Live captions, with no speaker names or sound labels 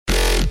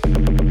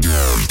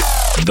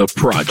The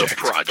Project.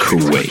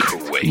 Kuwait.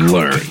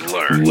 Learn.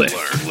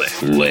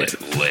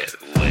 Live.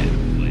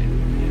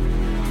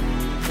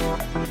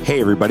 Hey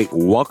everybody,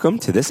 welcome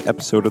to this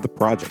episode of The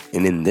Project.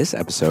 And in this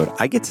episode,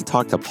 I get to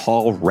talk to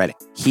Paul Reddick.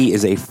 He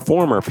is a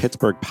former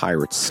Pittsburgh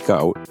Pirates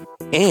scout,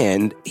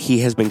 and he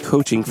has been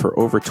coaching for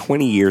over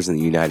 20 years in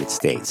the United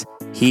States.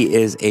 He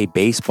is a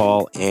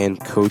baseball and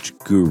coach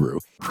guru.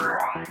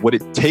 What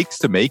it takes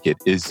to make it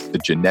is the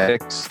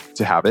genetics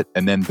to have it,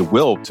 and then the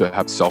will to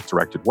have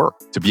self-directed work,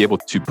 to be able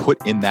to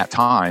put in that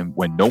time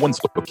when no one's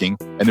looking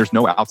and there's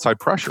no outside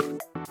pressure.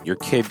 Your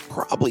kid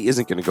probably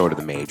isn't going to go to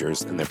the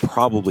majors, and they're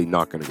probably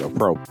not going to go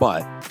pro,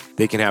 but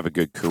they can have a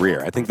good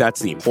career. I think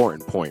that's the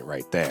important point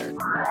right there.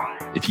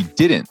 If you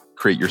didn't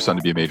create your son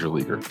to be a major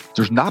leaguer,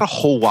 there's not a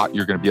whole lot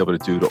you're going to be able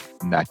to do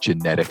in that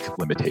genetic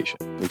limitation.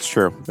 It's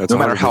true. That's no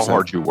matter 100%. how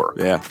hard you work.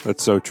 Yeah,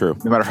 that's so true.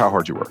 No matter how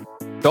hard you work.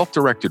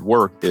 Self-directed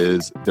work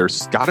is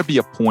there's got to be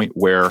a point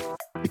where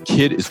the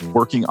kid is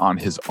working on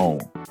his own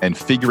and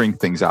figuring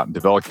things out and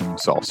developing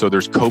himself. So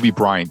there's Kobe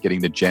Bryant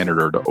getting the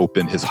janitor to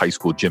open his high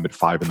school gym at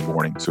 5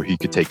 a.m. so he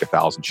could take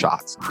 1,000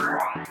 shots.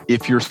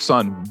 If your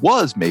son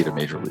was made a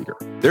major leaguer,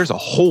 there's a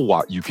whole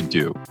lot you can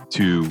do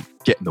to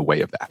get in the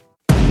way of that.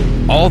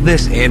 All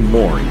this and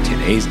more in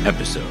today's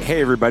episode.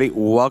 Hey everybody,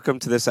 welcome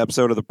to this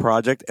episode of The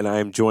Project, and I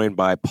am joined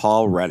by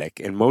Paul Reddick.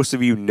 And most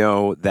of you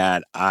know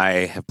that I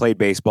have played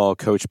baseball,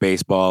 coached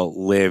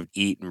baseball, lived,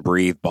 eat, and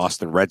breathed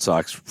Boston Red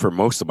Sox for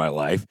most of my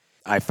life.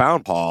 I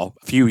found Paul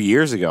a few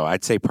years ago,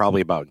 I'd say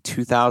probably about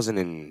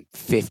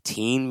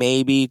 2015,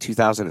 maybe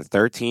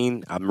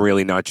 2013. I'm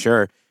really not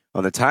sure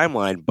on the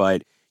timeline,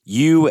 but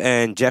you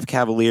and Jeff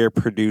Cavalier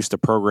produced a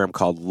program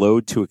called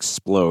Load to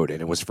Explode,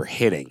 and it was for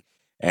hitting.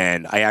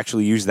 And I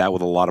actually used that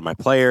with a lot of my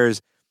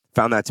players,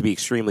 found that to be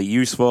extremely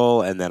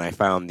useful. And then I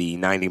found the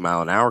 90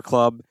 mile an hour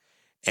club.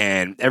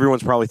 And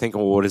everyone's probably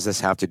thinking, well, what does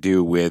this have to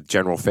do with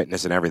general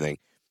fitness and everything?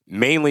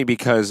 Mainly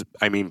because,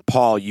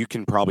 Paul, you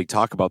can probably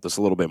talk about this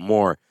a little bit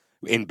more.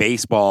 In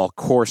baseball,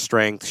 core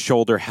strength,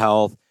 shoulder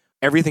health,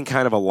 everything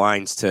kind of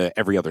aligns to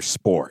every other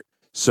sport.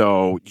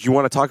 So you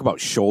want to talk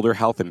about shoulder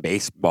health in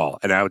baseball,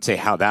 and I would say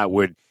how that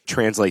would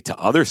translate to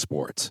other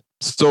sports.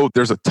 So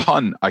there's a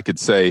ton I could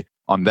say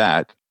on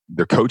that.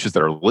 The coaches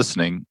that are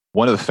listening,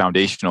 one of the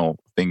foundational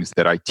things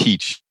that I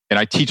teach, and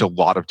I teach a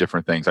lot of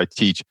different things. I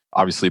teach,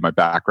 obviously, my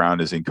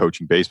background is in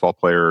coaching baseball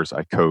players.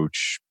 I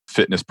coach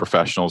fitness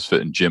professionals, fit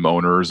and gym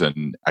owners,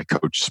 and I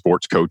coach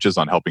sports coaches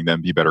on helping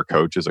them be better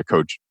coaches. I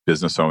coach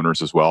business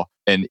owners as well.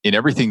 And in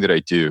everything that I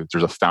do,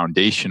 there's a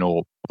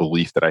foundational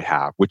belief that I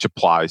have, which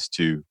applies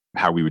to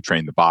how we would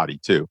train the body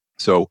too.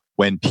 So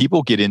when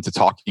people get into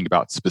talking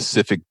about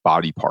specific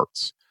body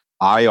parts,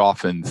 I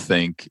often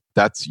think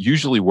that's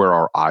usually where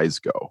our eyes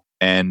go.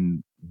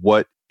 And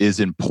what is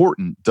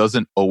important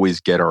doesn't always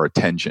get our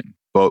attention.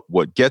 But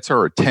what gets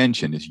our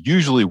attention is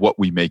usually what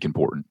we make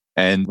important.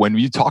 And when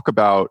you talk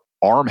about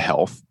arm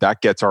health,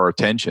 that gets our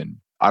attention.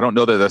 I don't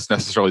know that that's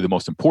necessarily the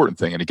most important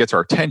thing. And it gets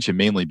our attention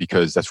mainly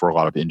because that's where a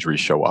lot of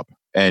injuries show up.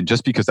 And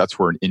just because that's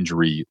where an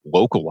injury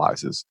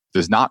localizes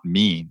does not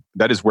mean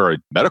that is where a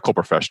medical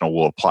professional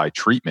will apply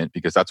treatment,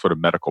 because that's what a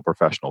medical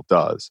professional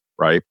does,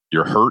 right?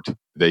 You're hurt,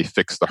 they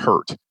fix the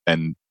hurt.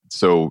 And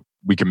so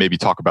we can maybe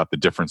talk about the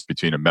difference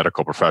between a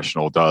medical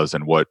professional does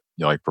and what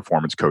like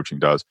performance coaching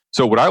does.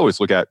 So what I always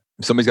look at,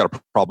 if somebody's got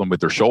a problem with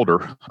their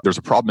shoulder, there's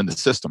a problem in the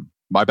system.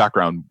 My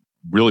background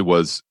really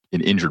was in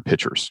injured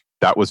pitchers.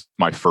 That was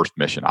my first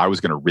mission. I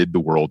was going to rid the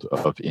world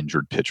of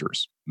injured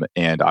pitchers.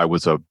 And I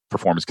was a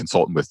performance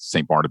consultant with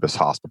St. Barnabas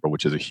Hospital,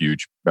 which is a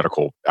huge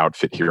medical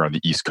outfit here on the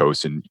East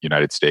Coast in the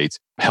United States,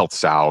 Health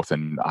South,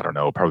 and I don't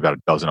know, probably about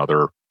a dozen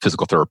other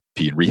physical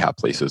therapy and rehab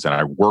places. And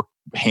I worked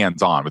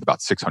hands-on with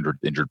about 600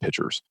 injured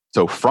pitchers.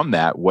 So from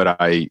that, what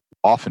I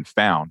often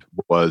found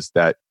was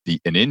that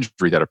an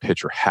injury that a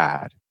pitcher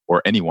had,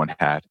 or anyone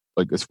had,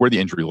 like it's where the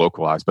injury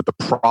localized, but the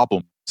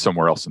problem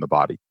somewhere else in the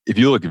body. If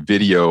you look at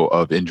video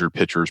of injured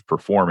pitchers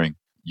performing,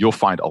 you'll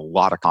find a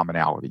lot of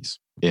commonalities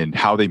in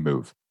how they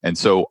move. And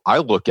so I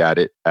look at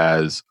it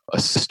as a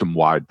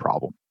system-wide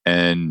problem.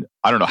 And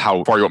I don't know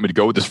how far you want me to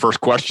go with this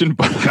first question,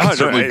 but I'll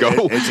certainly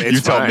go.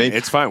 It's fine.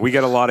 It's fine. We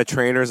get a lot of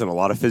trainers and a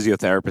lot of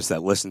physiotherapists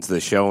that listen to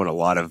the show, and a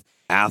lot of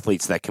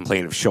athletes that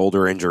complain of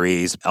shoulder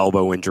injuries,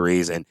 elbow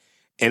injuries. And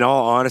in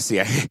all honesty,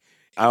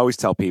 I always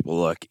tell people,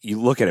 look, you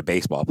look at a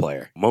baseball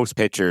player. Most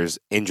pitchers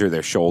injure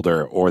their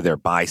shoulder or their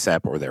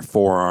bicep or their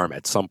forearm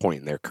at some point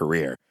in their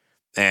career.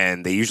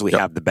 And they usually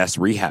have the best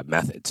rehab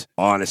methods,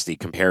 honesty,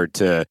 compared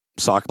to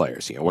soccer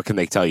players. What can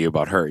they tell you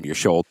about hurting your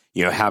shoulder?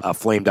 Have a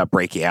flamed up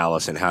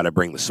brachialis and how to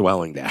bring the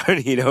swelling down.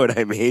 You know what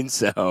I mean?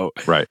 So,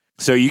 right.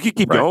 So you can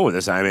keep going with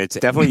this. It's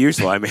definitely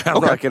useful. I'm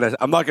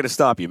not gonna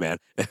stop you, man.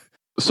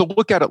 So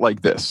look at it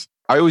like this.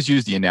 I always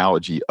use the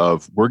analogy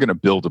of we're going to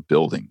build a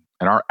building,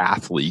 and our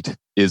athlete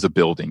is a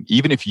building.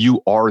 Even if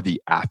you are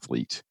the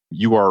athlete,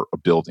 you are a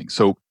building.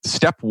 So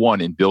step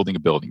one in building a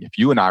building, if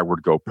you and I were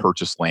to go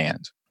purchase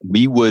land,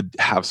 we would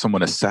have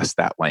someone assess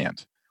that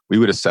land. We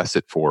would assess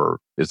it for,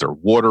 is there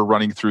water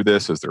running through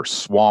this? Is there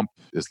swamp?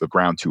 Is the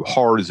ground too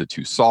hard? Is it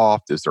too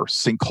soft? Is there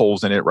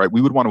sinkholes in it, right?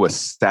 We would want to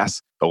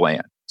assess the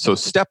land. So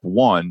step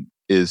one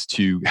is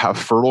to have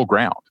fertile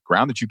ground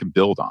that you can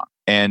build on.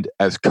 And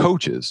as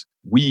coaches,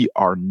 we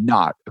are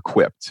not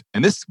equipped.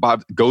 And this,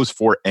 Bob, goes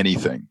for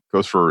anything.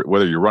 Goes for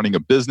whether you're running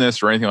a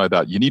business or anything like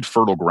that. You need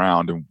fertile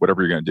ground in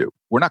whatever you're going to do.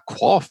 We're not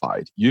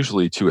qualified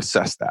usually to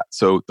assess that.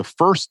 So the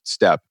first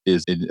step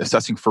is in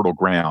assessing fertile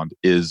ground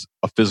is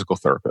a physical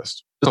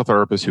therapist. A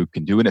therapist who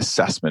can do an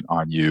assessment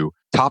on you,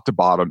 top to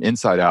bottom,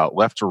 inside out,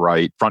 left to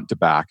right, front to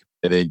back.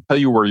 And they tell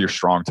you where you're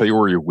strong, tell you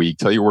where you're weak,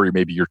 tell you where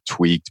maybe you're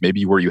tweaked,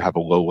 maybe where you have a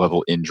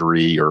low-level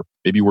injury, or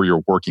maybe where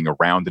you're working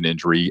around an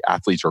injury.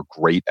 Athletes are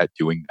great at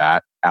doing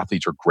that.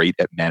 Athletes are great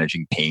at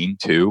managing pain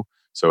too.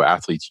 So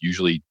athletes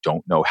usually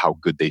don't know how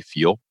good they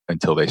feel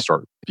until they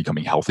start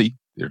becoming healthy.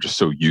 They're just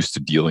so used to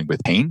dealing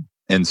with pain.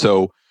 And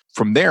so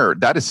from there,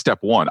 that is step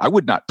one. I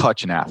would not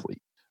touch an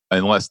athlete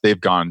unless they've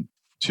gone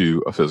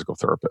to a physical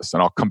therapist.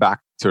 And I'll come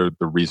back to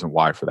the reason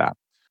why for that.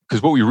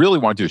 Because what we really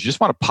want to do is you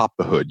just want to pop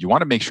the hood. You want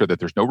to make sure that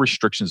there's no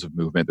restrictions of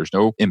movement. There's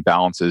no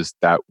imbalances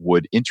that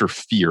would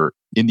interfere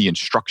in the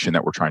instruction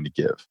that we're trying to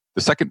give.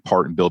 The second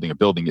part in building a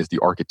building is the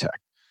architect.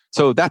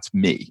 So that's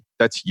me.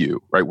 That's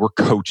you, right? We're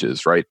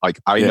coaches, right? Like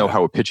I know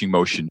how a pitching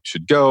motion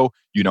should go.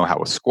 You know how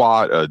a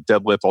squat, a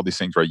deadlift, all these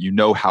things, right? You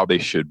know how they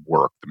should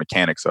work, the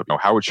mechanics of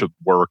how it should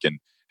work and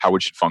how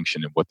it should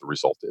function and what the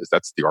result is.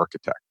 That's the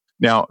architect.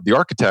 Now, the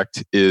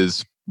architect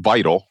is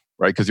vital,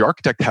 right? Because the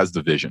architect has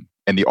the vision.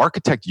 And the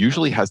architect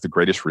usually has the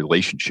greatest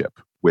relationship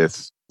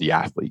with the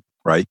athlete,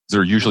 right?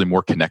 They're usually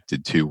more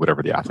connected to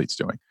whatever the athlete's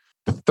doing.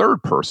 The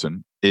third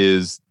person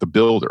is the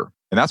builder.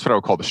 And that's what I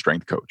would call the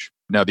strength coach.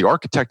 Now, the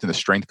architect and the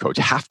strength coach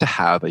have to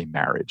have a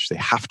marriage. They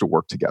have to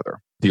work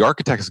together. The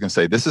architect is going to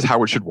say, this is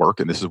how it should work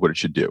and this is what it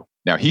should do.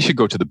 Now, he should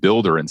go to the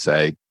builder and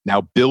say,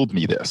 now build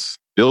me this.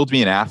 Build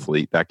me an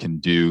athlete that can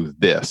do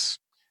this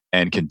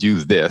and can do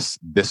this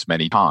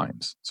many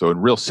times. So in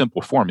real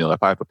simple formula,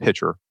 if I have a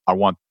pitcher,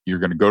 you're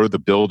going to go to the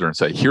builder and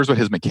say, here's what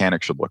his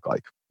mechanics should look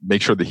like.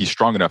 Make sure that he's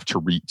strong enough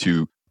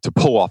to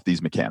pull off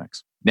these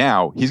mechanics.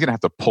 Now, he's going to have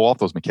to pull off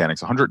those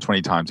mechanics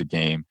 120 times a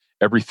game,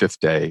 every fifth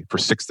day for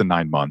 6 to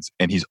 9 months.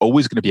 And he's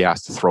always going to be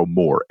asked to throw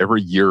more.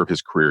 Every year of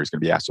his career, he's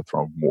going to be asked to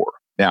throw more.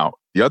 Now,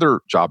 the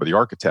other job of the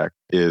architect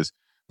is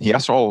he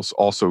has to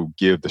also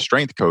give the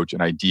strength coach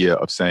an idea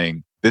of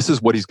saying, this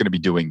is what he's going to be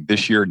doing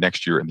this year,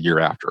 next year, and the year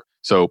after.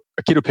 So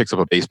a kid who picks up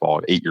a baseball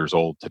at 8 years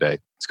old today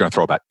is going to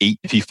throw about 8.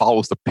 If he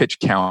follows the pitch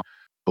count,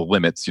 the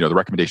limits, the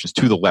recommendations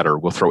to the letter,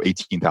 will throw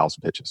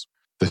 18,000 pitches.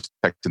 The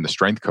architect and the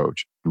strength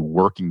coach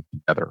working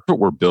together. That's what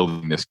we're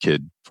building this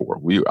kid for.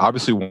 We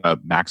obviously want to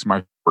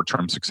maximize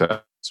short-term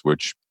success,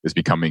 which is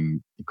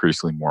becoming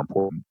increasingly more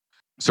important.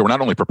 So we're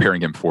not only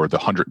preparing him for the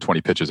 120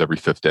 pitches every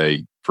fifth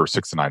day for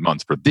 6 to 9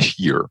 months for this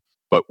year,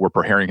 but we're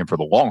preparing him for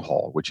the long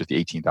haul, which is the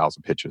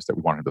 18,000 pitches that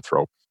we want him to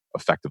throw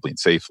effectively and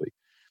safely.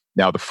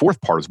 Now, the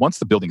fourth part is once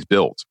the building's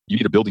built, you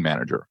need a building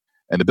manager.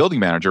 And the building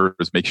manager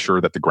is make sure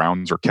that the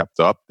grounds are kept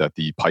up, that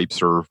the pipes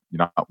are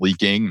not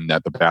leaking, and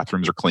that the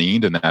bathrooms are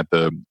cleaned, and that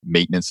the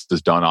maintenance is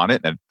done on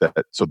it. And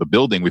so the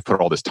building we've put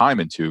all this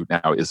time into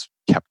now is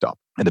kept up.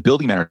 And the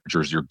building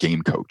manager is your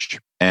game coach.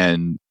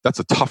 And that's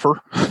a tougher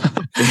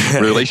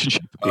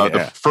relationship.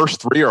 The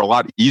first 3 are a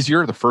lot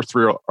easier. The first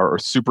 3 are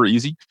super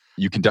easy.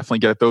 You can definitely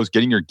get those.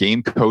 Getting your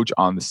game coach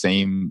on the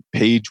same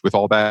page with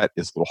all that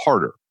is a little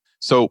harder.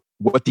 So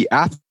what the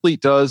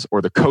athlete does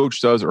or the coach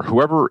does or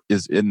whoever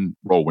is in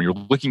role, when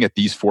you're looking at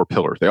these 4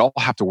 pillars, they all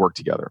have to work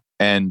together.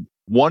 And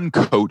one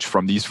coach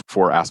from these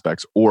 4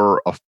 aspects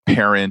or a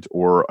parent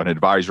or an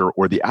advisor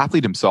or the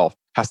athlete himself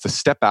has to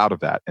step out of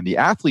that. And the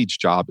athlete's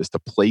job is to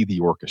play the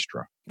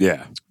orchestra.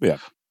 Yeah.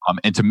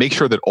 And to make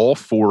sure that all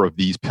 4 of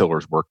these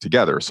pillars work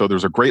together. So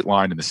there's a great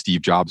line in the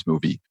Steve Jobs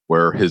movie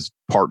where his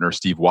partner,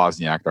 Steve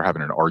Wozniak, they're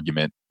having an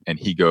argument. And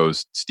he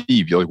goes,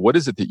 Steve, you're like, what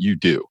is it that you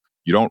do?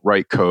 You don't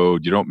write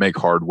code. You don't make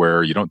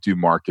hardware. You don't do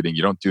marketing.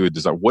 You don't do a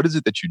design. What is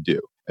it that you do?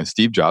 And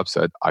Steve Jobs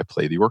said, I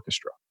play the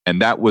orchestra. And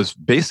that was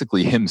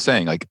basically him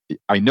saying, like,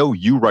 I know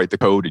you write the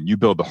code and you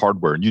build the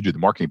hardware and you do the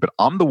marketing, but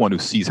I'm the one who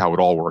sees how it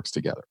all works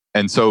together.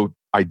 And so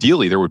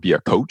ideally, there would be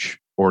a coach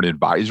or an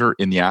advisor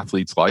in the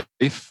athlete's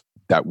life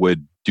that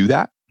would do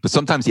that. But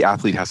sometimes the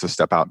athlete has to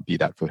step out and be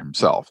that for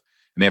himself.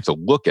 And they have to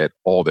look at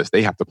all this.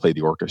 They have to play the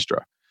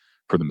orchestra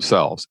for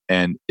themselves.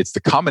 And it's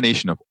the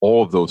combination of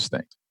all of those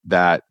things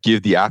that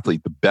give the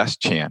athlete the best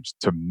chance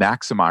to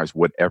maximize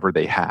whatever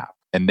they have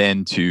and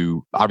then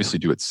to obviously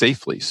do it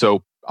safely.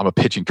 So I'm a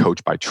pitching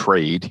coach by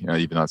trade,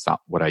 even though it's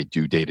not what I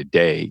do day to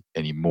day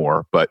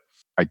anymore, but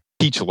I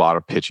teach a lot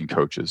of pitching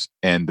coaches.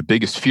 And the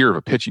biggest fear of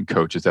a pitching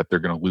coach is that they're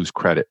going to lose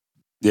credit.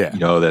 Yeah.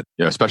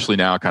 Especially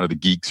now kind of the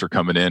geeks are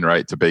coming in,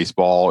 right, to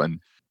baseball.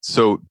 And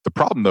so the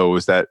problem though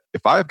is that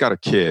if I've got a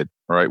kid,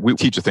 all right, we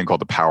teach a thing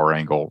called the power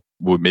angle.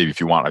 Well, maybe if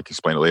you want, I can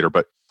explain it later,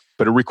 but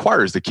it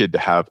requires the kid to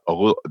have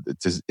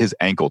his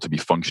ankle to be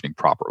functioning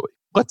properly.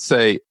 Let's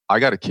say I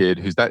got a kid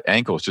whose that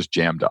ankle is just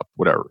jammed up,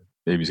 whatever.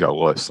 Maybe he's got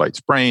a slight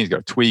sprain, he's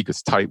got a tweak,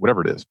 it's tight,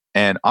 whatever it is.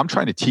 And I'm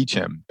trying to teach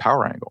him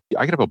power angle.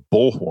 I could have a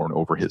bullhorn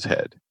over his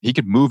head. He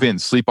could move in,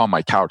 sleep on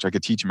my couch. I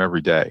could teach him every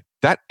day.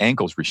 That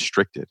ankle's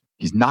restricted.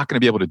 He's not going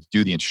to be able to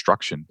do the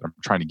instruction I'm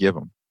trying to give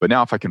him. But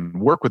now if I can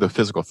work with a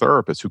physical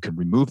therapist who can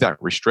remove that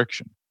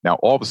restriction, now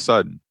all of a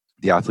sudden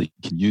the athlete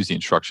can use the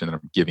instruction that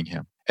I'm giving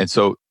him. And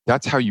so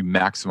that's how you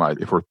maximize.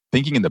 If we're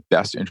thinking in the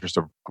best interest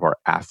of our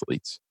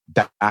athletes,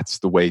 that's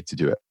the way to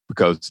do it.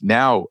 Because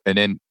now, and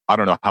then I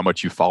don't know how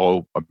much you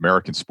follow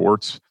American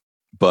sports,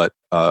 but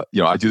I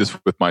do this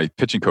with my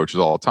pitching coaches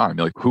all the time.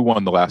 You're like, who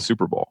won the last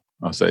Super Bowl?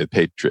 I'll say the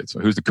Patriots.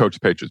 Who's the coach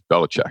of the Patriots?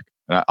 Belichick.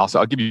 And I'll say,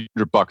 I'll give you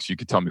 $100. You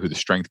can tell me who the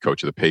strength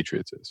coach of the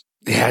Patriots is.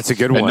 Yeah, that's a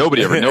good one. And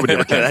nobody ever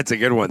can. That's a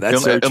good one.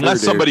 That's so unless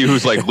true, somebody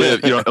who's like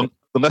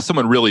unless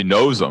someone really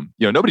knows them,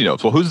 nobody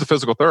knows. Well, who's the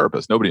physical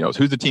therapist? Nobody knows.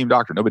 Who's the team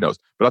doctor? Nobody knows.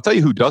 But I'll tell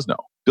you who does know.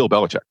 Bill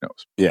Belichick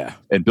knows. Yeah.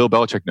 And Bill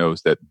Belichick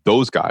knows that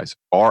those guys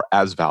are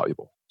as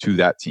valuable to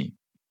that team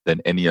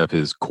than any of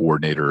his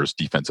coordinators,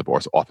 defensive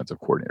or offensive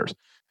coordinators.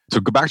 So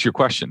go back to your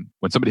question.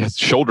 When somebody has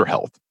shoulder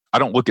health, I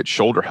don't look at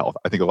shoulder health.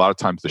 I think a lot of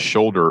times the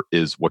shoulder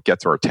is what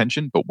gets our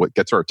attention, but what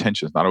gets our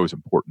attention is not always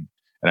important.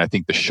 And I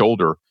think the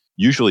shoulder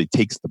usually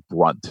takes the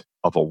brunt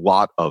of a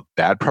lot of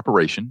bad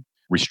preparation,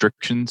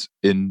 restrictions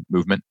in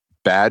movement,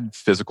 bad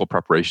physical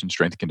preparation,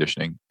 strength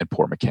conditioning, and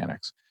poor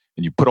mechanics.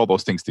 And you put all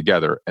those things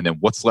together, and then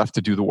what's left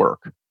to do the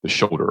work? The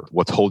shoulder.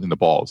 What's holding the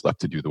ball is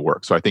left to do the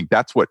work. So I think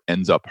that's what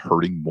ends up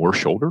hurting more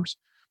shoulders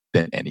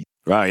than anything.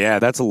 Wow, yeah,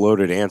 that's a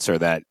loaded answer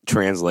that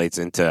translates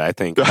into, I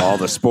think, all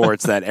the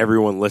sports that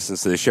everyone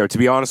listens to the show. To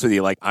be honest with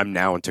you, like I'm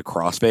now into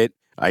CrossFit.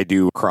 I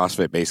do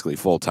CrossFit basically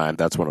full time.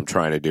 That's what I'm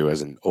trying to do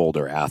as an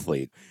older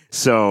athlete.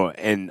 So,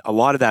 and a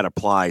lot of that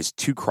applies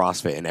to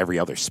CrossFit and every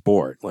other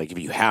sport. Like if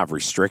you have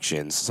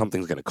restrictions,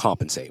 something's going to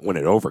compensate. When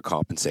it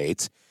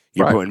overcompensates,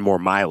 you're putting more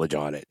mileage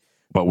on it.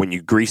 But when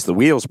you grease the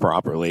wheels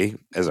properly,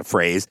 as a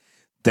phrase,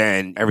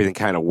 then everything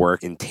kind of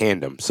works in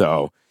tandem.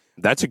 So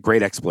that's a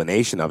great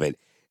explanation of it.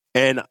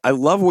 And I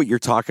love what you're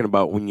talking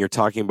about when you're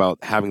talking about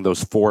having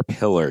those 4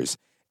 pillars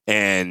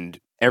and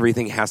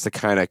everything has to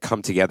kind of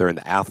come together and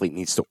the athlete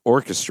needs to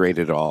orchestrate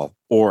it all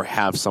or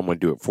have someone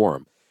do it for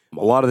them.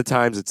 A lot of the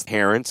times it's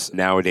parents.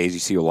 Nowadays,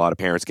 you see a lot of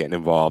parents getting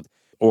involved,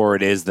 or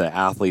it is the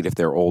athlete if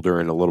they're older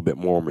and a little bit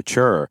more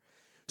mature.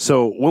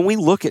 So when we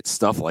look at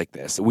stuff like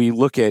this, we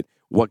look at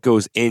what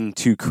goes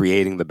into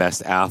creating the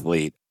best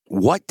athlete.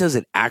 What does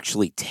it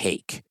actually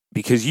take?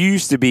 Because you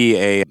used to be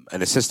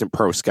an assistant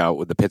pro scout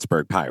with the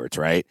Pittsburgh Pirates,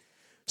 right?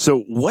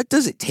 So what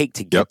does it take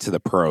to get to the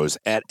pros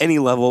at any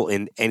level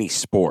in any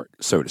sport,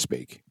 so to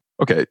speak?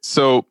 Okay,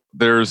 so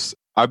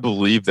I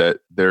believe that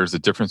there's a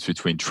difference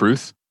between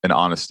truth and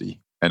honesty.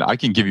 And I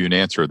can give you an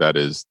answer that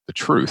is the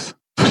truth,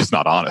 but it's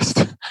not honest.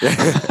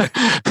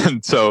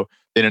 And so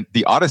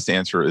the honest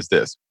answer is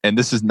this, and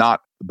this is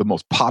not the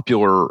most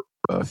popular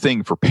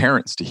thing for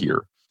parents to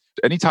hear.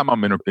 Anytime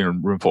I'm in a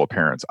room full of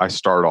parents, I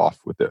start off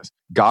with this.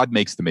 God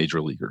makes the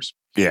major leaguers.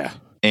 Yeah.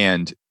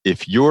 And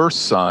if your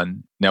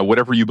son, now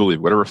whatever you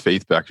believe, whatever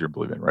faith background you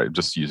believe in, right? I'm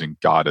just using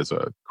God as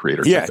a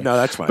creator. Yeah, no,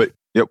 that's fine. But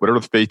whatever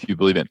the faith you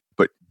believe in.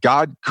 But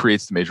God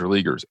creates the major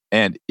leaguers.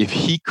 And if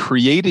he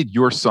created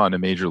your son a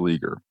major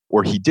leaguer,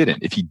 or if he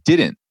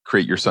didn't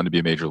create your son to be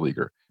a major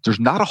leaguer, there's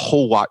not a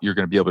whole lot you're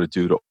going to be able to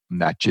do to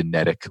that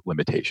genetic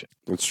limitation.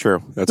 That's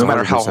true. That's no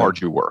matter 100%. how hard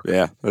you work.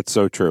 Yeah, that's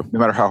so true. No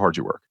matter how hard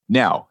you work.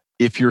 Now,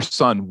 if your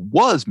son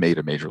was made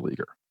a major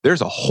leaguer,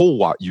 there's a whole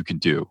lot you can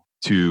do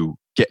to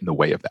get in the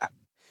way of that.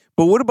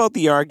 But what about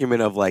the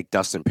argument of like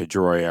Dustin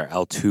Pedroia,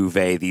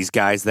 Altuve, these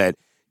guys that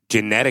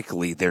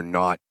genetically they're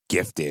not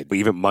gifted, but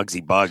even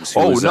Muggsy Buggs?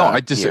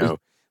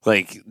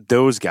 Like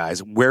those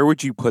guys, where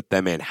would you put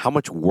them in? How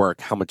much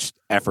work, how much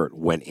effort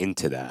went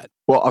into that?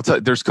 Well, I'll tell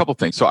you, there's a couple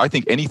things. So I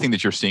think anything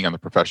that you're seeing on the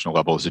professional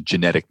level is a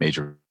genetic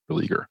major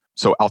leaguer.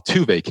 So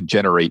Altuve can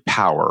generate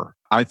power.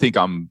 I think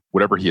I'm,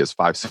 whatever he is,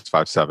 5'6",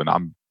 5'7",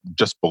 I'm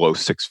just below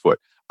 6 foot.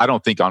 I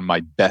don't think on my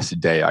best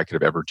day I could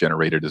have ever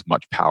generated as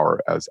much power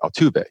as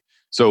Altuve.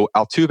 So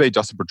Altuve,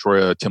 Dustin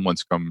Pedroia, Tim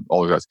Lincecum,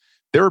 all those guys,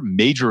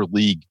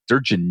 they're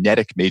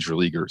genetic major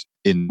leaguers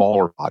in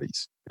smaller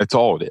bodies. That's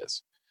all it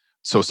is.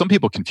 So some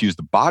people confuse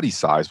the body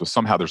size with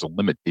somehow there's a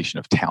limitation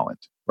of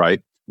talent,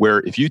 right? Where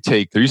if you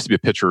there used to be a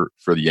pitcher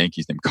for the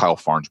Yankees named Kyle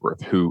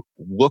Farnsworth who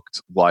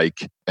looked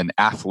like an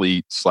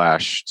athlete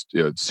slash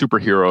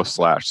superhero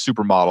slash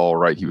supermodel,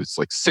 right? He was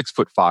like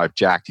 6'5",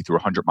 jacked. He threw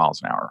 100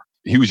 miles an hour.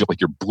 He was like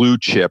your blue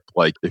chip.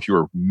 Like if you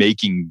were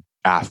making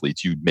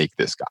athletes, you'd make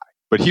this guy.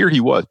 But here he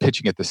was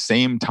pitching at the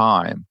same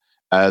time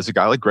as a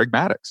guy like Greg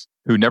Maddux,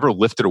 who never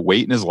lifted a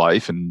weight in his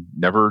life and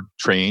never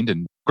trained.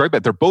 And Greg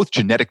Maddux, they're both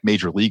genetic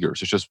major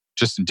leaguers. It's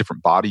just in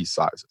different body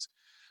sizes.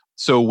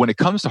 So when it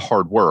comes to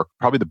hard work,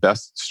 probably the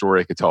best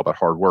story I could tell about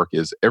hard work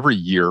is every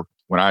year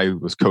when I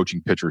was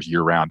coaching pitchers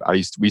year round, we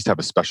used to have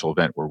a special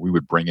event where we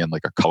would bring in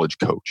like a college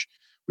coach.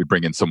 We'd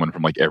bring in someone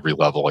from like every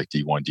level, like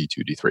D1,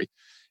 D2, D3.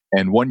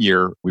 And one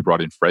year we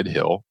brought in Fred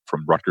Hill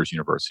from Rutgers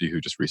University,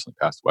 who just recently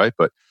passed away.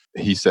 But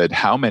he said,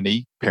 how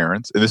many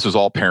parents, and this was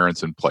all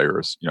parents and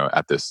players,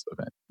 at this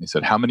event. He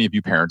said, how many of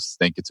you parents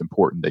think it's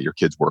important that your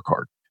kids work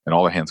hard? And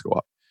all the hands go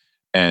up.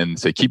 And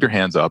say, keep your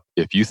hands up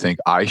if you think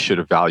I should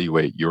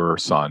evaluate your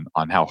son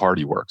on how hard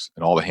he works.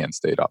 And all the hands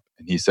stayed up.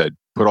 And he said,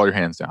 put all your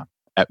hands down.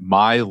 At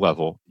my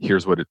level,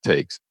 here's what it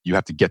takes. You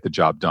have to get the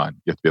job done.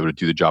 You have to be able to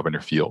do the job on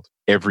your field.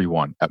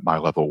 Everyone at my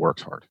level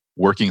works hard.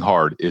 Working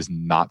hard is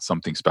not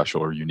something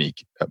special or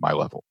unique at my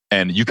level.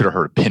 And you could have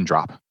heard a pin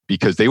drop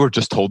because they were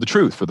just told the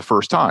truth for the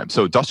first time.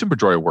 So Dustin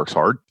Pedroia works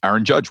hard.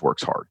 Aaron Judge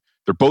works hard.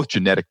 They're both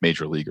genetic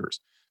major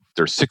leaguers.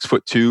 There's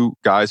 6'2"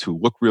 guys who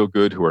look real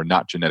good who are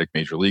not genetic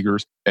major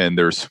leaguers. And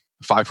there's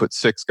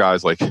 5'6"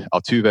 guys like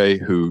Altuve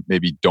who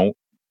maybe don't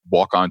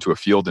walk onto a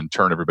field and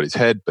turn everybody's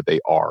head, but they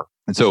are.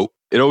 And so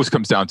it always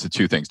comes down to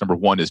two things. Number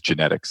one is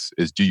genetics,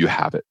 is do you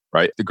have it,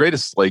 right? The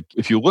greatest, like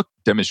if you look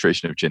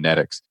demonstration of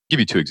genetics, I'll give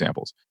you two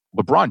examples.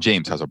 LeBron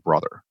James has a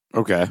brother.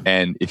 Okay.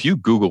 And if you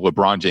Google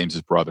LeBron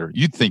James's brother,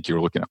 you'd think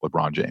you're looking at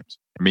LeBron James.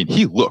 I mean,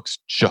 he looks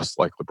just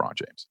like LeBron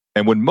James.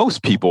 And when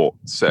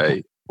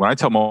I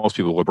tell most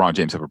people LeBron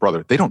James have a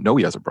brother, they don't know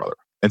he has a brother.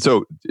 And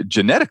so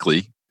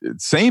genetically,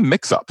 same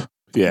mix up.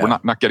 Yeah. We're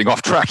not getting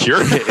off track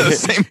here.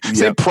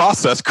 Same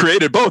process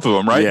created both of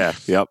them, right? Yeah.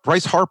 Yep.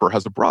 Bryce Harper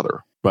has a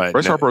brother. But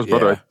Bryce Harper's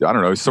brother, I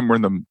don't know, he's somewhere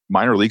in the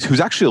minor leagues, who's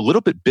actually a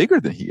little bit bigger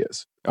than he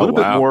is. A little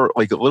bit more,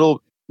 like a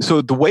little.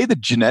 So the way the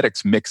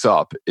genetics mix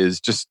up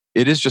is just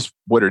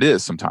what it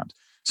is sometimes.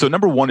 So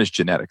number one is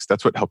genetics.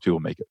 That's what helps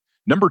people make it.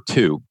 Number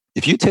two,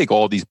 if you take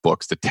all these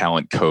books, the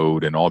Talent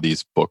Code and all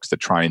these books that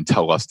try and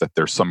tell us that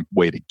there's some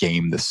way to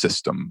game the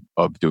system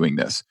of doing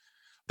this,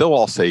 they'll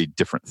all say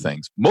different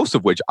things, most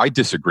of which I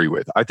disagree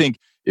with. I think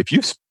if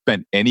you've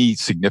spent any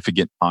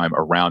significant time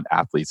around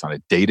athletes on a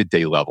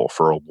day-to-day level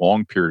for a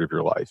long period of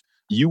your life,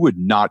 you would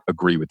not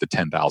agree with the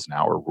 10,000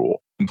 hour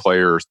rule.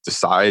 Players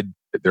decide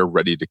that they're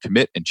ready to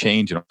commit and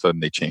change, and all of a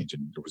sudden they change.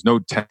 And there was no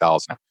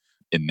 10,000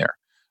 in there.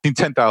 I think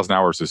 10,000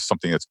 hours is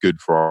something that's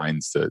good for our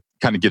minds, that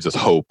kind of gives us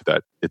hope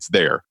that it's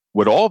there.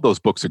 What all of those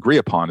books agree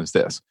upon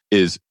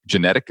is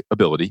genetic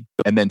ability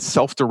and then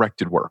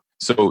self-directed work.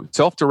 So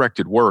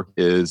self-directed work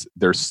is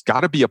there's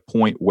got to be a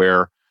point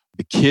where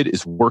the kid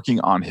is working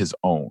on his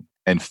own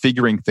and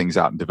figuring things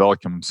out and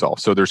developing himself.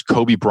 So there's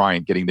Kobe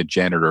Bryant getting the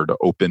janitor to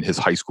open his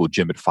high school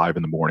gym at 5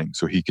 a.m.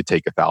 so he could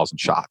take 1,000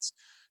 shots.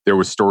 There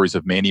was stories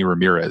of Manny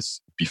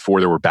Ramirez before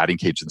there were batting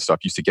cages and stuff,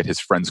 used to get his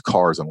friends'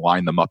 cars and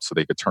line them up so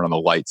they could turn on the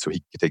lights so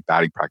he could take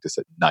batting practice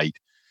at night.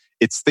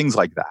 It's things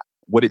like that.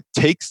 What it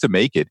takes to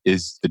make it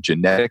is the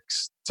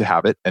genetics to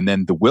have it, and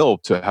then the will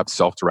to have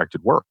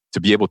self-directed work,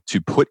 to be able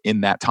to put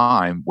in that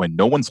time when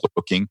no one's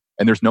looking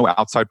and there's no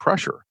outside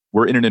pressure.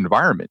 We're in an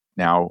environment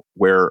now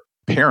where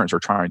parents are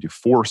trying to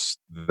force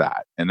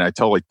that. And I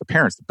tell the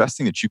parents, the best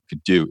thing that you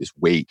could do is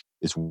wait.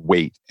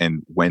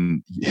 And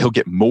when he'll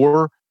get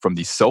more from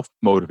the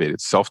self-motivated,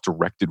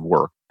 self-directed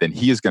work than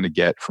he is going to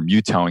get from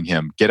you telling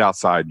him, get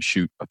outside and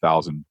shoot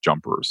 1,000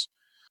 jumpers.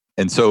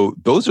 And so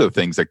those are the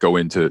things that go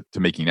into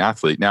making an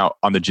athlete. Now,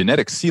 on the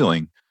genetic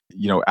ceiling,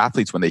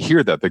 athletes, when they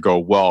hear that, they go,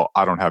 well,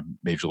 I don't have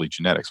major league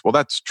genetics. Well,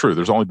 that's true.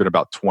 There's only been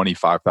about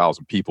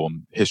 25,000 people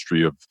in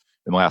history in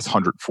the last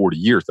 140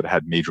 years that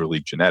had major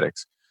league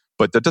genetics.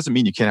 But that doesn't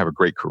mean you can't have a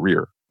great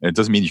career. And it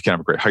doesn't mean you can't have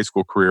a great high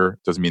school career.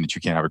 It doesn't mean that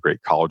you can't have a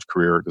great college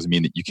career. It doesn't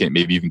mean that you can't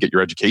maybe even get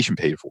your education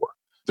paid for.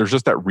 There's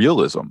just that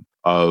realism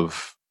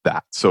of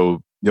that.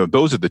 So,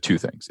 those are the two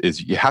things,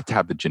 is you have to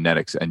have the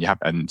genetics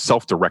and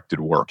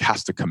self-directed work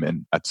has to come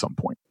in at some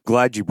point.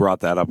 Glad you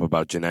brought that up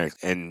about genetics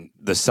and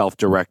the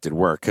self-directed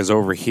work. Because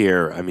over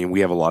here,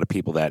 we have a lot of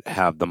people that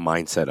have the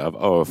mindset of,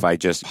 if I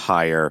just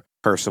hire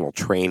personal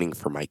training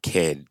for my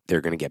kid,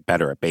 they're going to get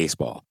better at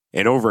baseball.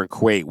 And over in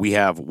Kuwait, we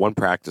have one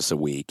practice a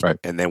week, right,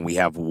 and then we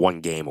have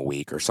one game a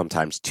week, or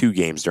sometimes 2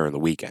 games during the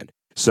weekend.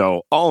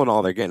 So all in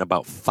all, they're getting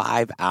about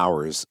 5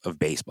 hours of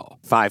baseball,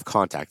 5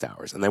 contact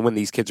hours. And then when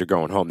these kids are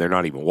going home, they're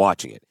not even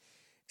watching it.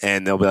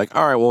 And they'll be like,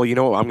 all right, well,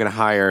 I'm going to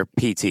hire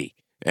PT.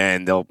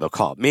 And they'll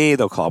call up me,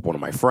 they'll call up one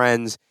of my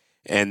friends,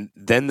 and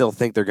then they'll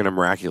think they're going to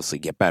miraculously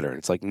get better. And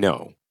it's like,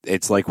 no.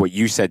 It's like what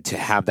you said, to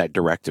have that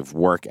directive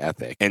work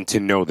ethic and to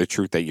know the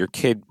truth that your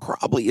kid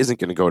probably isn't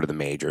going to go to the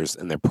majors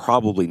and they're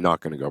probably not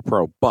going to go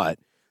pro, but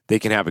they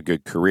can have a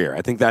good career.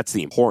 I think that's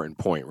the important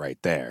point right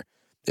there,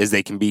 is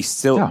they can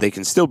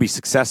still be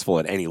successful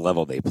at any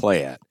level they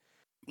play at.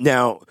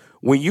 Now,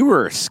 when you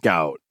were a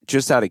scout,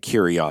 just out of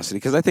curiosity,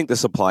 because I think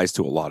this applies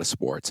to a lot of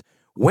sports,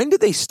 when did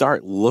they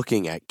start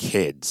looking at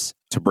kids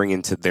to bring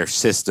into their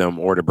system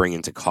or to bring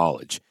into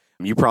college?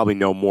 You probably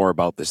know more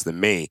about this than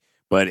me,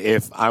 but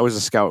if I was a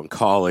scout in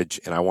college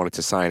and I wanted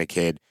to sign a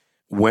kid,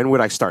 when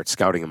would I start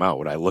scouting him out?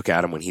 Would I look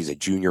at him when he's a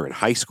junior in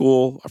high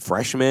school, a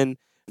freshman?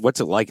 What's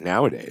it like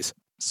nowadays?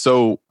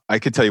 So I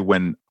could tell you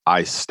when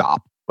I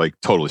stopped,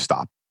 totally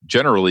stopped.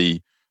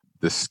 Generally,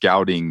 the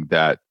scouting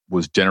that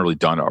was generally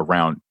done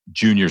around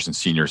juniors and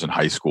seniors in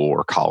high school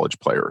or college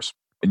players.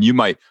 And you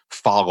might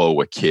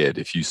follow a kid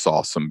if you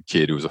saw some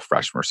kid who was a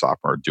freshman or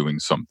sophomore doing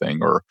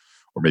something, or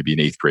maybe an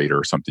 8th grader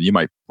or something. You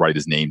might write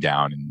his name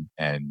down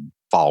and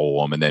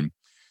follow him. And then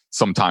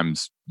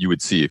sometimes you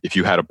would see if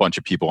you had a bunch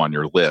of people on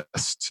your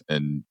list,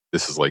 and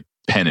this is like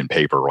pen and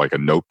paper, like a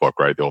notebook,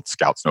 right? The old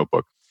Scouts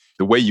notebook.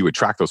 The way you would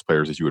track those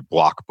players is you would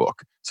block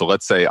book. So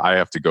let's say I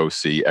have to go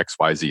see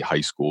XYZ high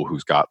school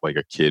who's got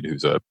a kid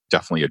who's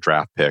definitely a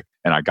draft pick,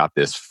 and I got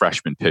this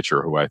freshman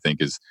pitcher who I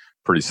think is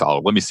pretty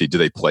solid. Let me see, do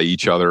they play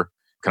each other?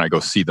 Can I go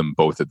see them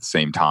both at the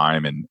same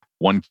time? And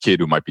one kid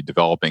who might be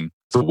developing,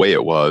 the way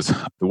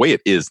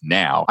it is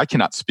now, I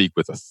cannot speak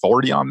with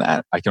authority on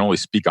that. I can only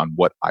speak on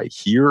what I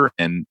hear.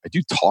 And I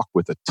do talk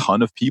with a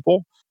ton of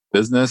people,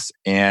 business,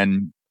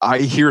 and I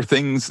hear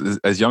things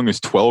as young as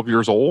 12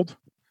 years old.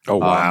 Oh,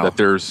 wow.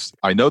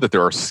 I know that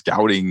there are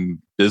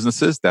scouting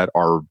businesses that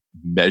are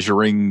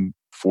measuring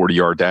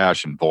 40-yard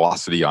dash and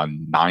velocity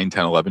on 9,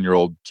 10,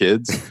 11-year-old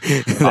kids.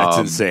 That's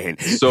insane.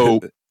 So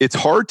it's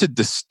hard to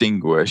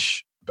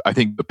distinguish, I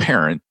think, the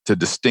parent to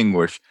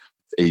distinguish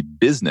a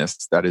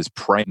business that is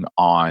preying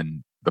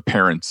on the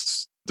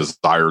parents'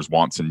 desires,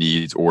 wants, and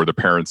needs, or the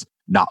parents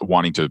not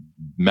wanting to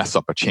mess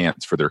up a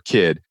chance for their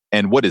kid,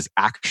 and what is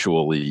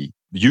actually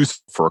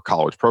useful for a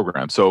college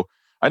program. So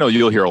I know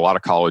you'll hear a lot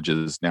of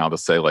colleges now to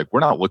say, like, we're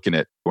not looking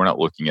at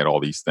all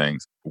these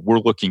things. We're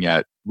looking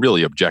at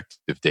really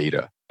objective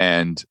data.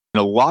 And in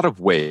a lot of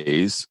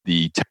ways,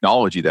 the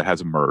technology that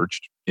has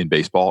emerged in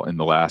baseball in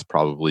the last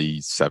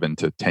probably 7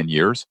 to 10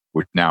 years,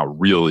 which now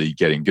really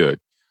getting good,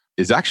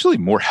 is actually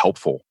more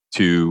helpful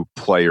to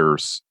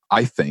players,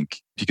 I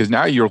think, because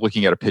now you're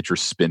looking at a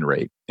pitcher's spin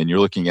rate and you're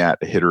looking at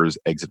a hitter's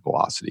exit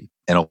velocity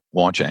and a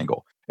launch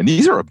angle. And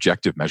these are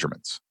objective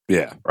measurements.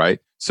 Yeah. Right.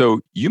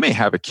 So you may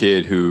have a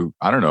kid who,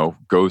 I don't know,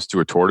 goes to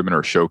a tournament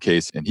or a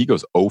showcase and he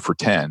goes 0 for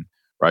 10,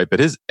 right? But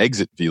his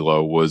exit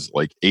velo was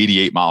like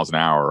 88 miles an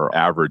hour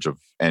average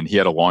and he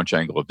had a launch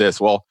angle of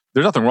this. Well,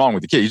 there's nothing wrong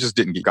with the kid. He just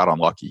got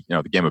unlucky.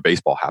 The game of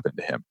baseball happened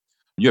to him.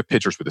 You have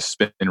pitchers with a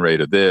spin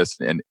rate of this,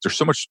 and there's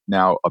so much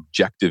now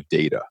objective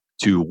data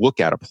to look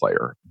at a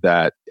player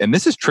and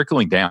this is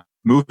trickling down,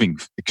 moving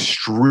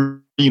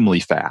extremely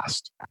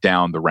fast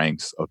down the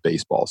ranks of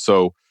baseball.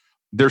 So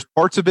there's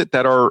parts of it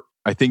that are,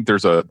 I think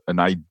there's an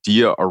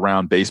idea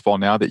around baseball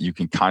now that you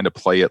can kind of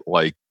play it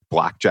like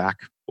blackjack,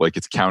 like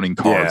it's counting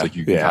cards, like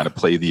you can kind of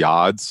play the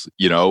odds.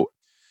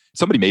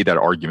 Somebody made that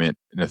argument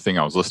in a thing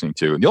I was listening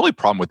to. And the only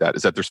problem with that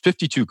is that there's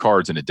 52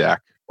 cards in a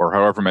deck, or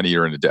however many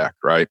are in a deck,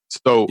 right?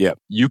 So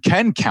you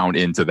can count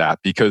into that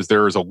because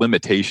there is a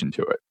limitation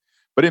to it.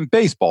 But in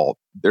baseball,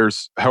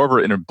 however,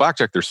 in a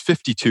blackjack, there's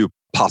 52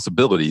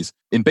 possibilities.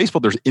 In baseball,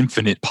 there's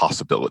infinite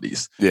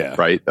possibilities,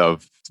 right?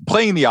 Of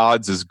playing the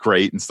odds is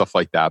great and stuff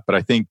like that. But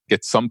I think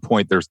at some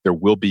point, there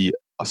will be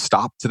a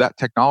stop to that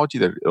technology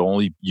that is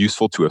only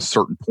useful to a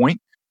certain point.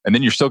 And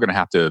then you're still going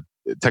to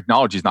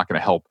technology is not going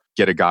to help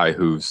get a guy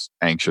who's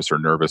anxious or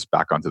nervous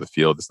back onto the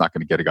field. It's not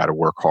going to get a guy to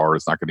work hard.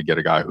 It's not going to get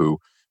a guy who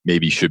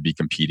maybe should be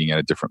competing at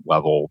a different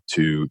level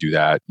to do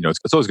that.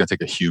 It's always going to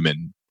take a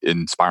human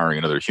inspiring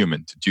another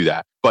human to do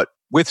that. But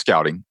with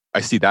scouting,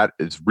 I see that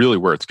is really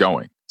where it's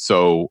going.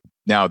 So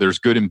now there's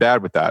good and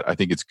bad with that. I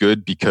think it's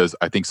good because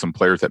I think some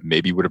players that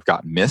maybe would have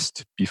gotten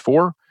missed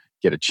before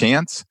get a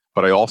chance.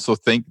 But I also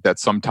think that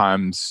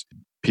sometimes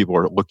people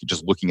are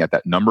just looking at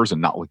that numbers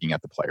and not looking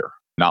at the player,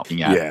 not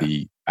looking at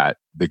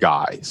the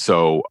guy.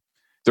 So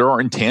there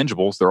are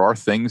intangibles. There are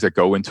things that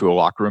go into a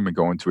locker room and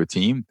go into a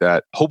team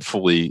that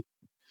hopefully,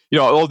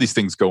 all these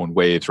things go in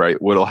waves,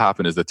 right? What'll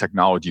happen is the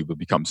technology will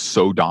become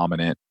so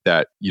dominant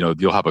that,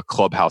 you'll have a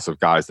clubhouse of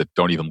guys that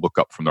don't even look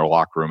up from their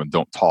locker room and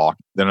don't talk.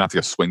 Then have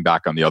to swing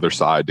back on the other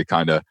side to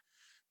kind of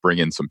bring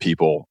in some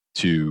people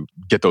to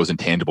get those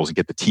intangibles and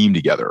get the team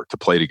together to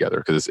play together.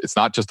 Because it's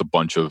not just a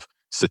bunch of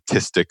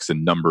statistics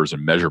and numbers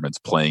and measurements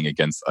playing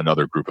against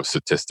another group of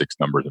statistics,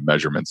 numbers, and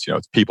measurements.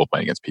 It's people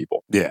playing against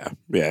people. Yeah.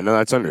 No,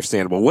 that's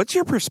understandable. What's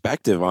your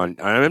perspective on,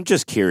 I'm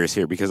just curious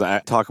here because I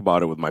talk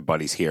about it with my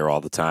buddies here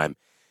all the time.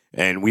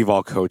 And we've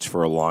all coached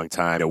for a long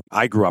time.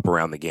 I grew up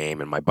around the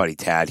game, and my buddy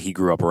Tad, he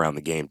grew up around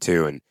the game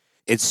too. And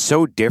it's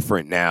so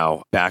different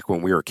now. Back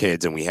when we were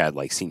kids and we had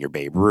like Senior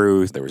Babe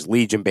Ruth, there was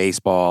Legion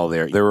Baseball,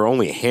 there were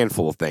only a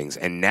handful of things.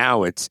 And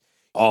now it's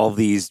all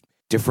these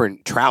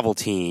different travel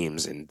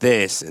teams and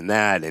this and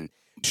that and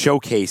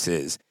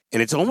showcases.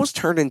 And it's almost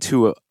turned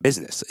into a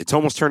business. It's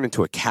almost turned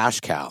into a cash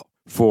cow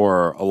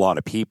for a lot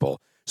of people.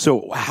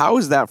 So how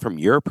is that from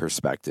your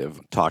perspective,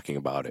 talking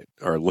about it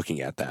or looking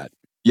at that?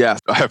 Yeah,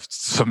 I have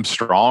some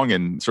strong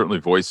and certainly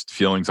voiced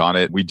feelings on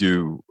it. We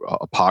do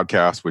a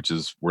podcast,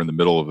 we're in the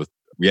middle of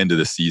we ended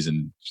the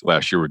season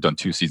last year. We've done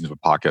 2 seasons of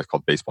a podcast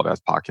called Baseball Dad's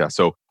Podcast.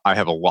 So I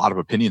have a lot of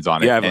opinions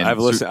on it. Yeah, I've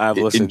listened to it.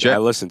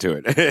 I've listened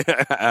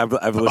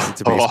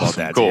to Baseball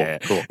awesome. Dad's. Cool, Yeah.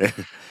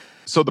 Cool.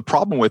 So the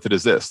problem with it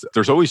is this: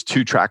 there's always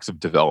 2 tracks of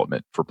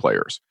development for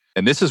players.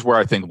 And this is where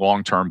I think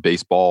long-term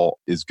baseball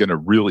is going to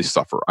really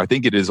suffer. I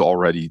think it is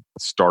already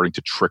starting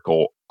to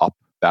trickle up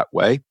that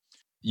way.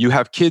 You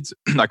have kids,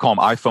 I call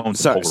them iPhones.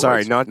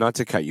 Sorry, not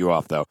to cut you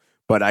off though,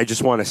 but I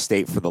just want to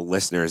state for the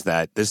listeners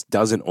that this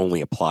doesn't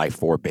only apply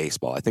for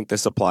baseball. I think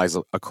this applies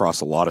across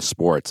a lot of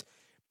sports.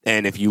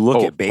 And if you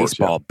look at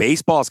baseball,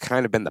 baseball has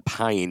kind of been the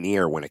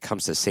pioneer when it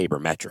comes to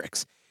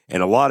sabermetrics.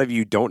 And a lot of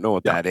you don't know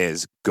what that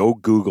is. Go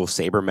Google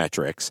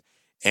sabermetrics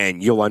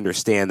and you'll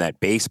understand that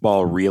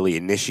baseball really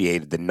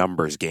initiated the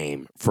numbers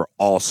game for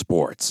all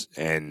sports.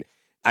 And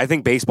I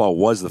think baseball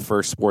was the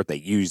first sport that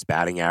used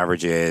batting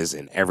averages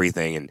and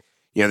everything. And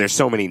there's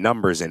so many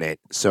numbers in it.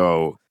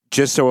 So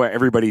just so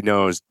everybody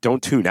knows,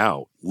 don't tune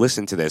out.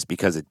 Listen to this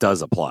because it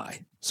does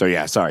apply. So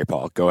yeah, sorry,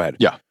 Paul. Go ahead.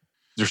 Yeah.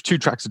 There's 2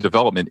 tracks of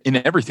development in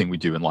everything we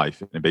do in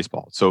life in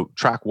baseball. So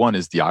track 1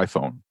 is the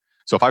iPhone.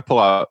 So if I pull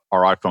out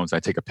our iPhones and I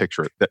take a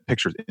picture, that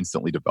picture is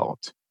instantly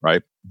developed,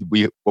 right?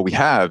 What we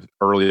have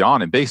early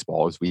on in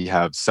baseball is we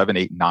have 7,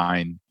 8,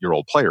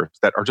 9-year-old players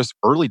that are just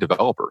early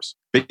developers,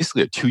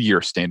 basically a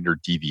 2-year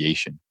standard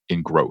deviation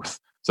in growth.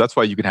 So that's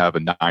why you can have a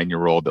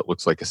 9-year-old that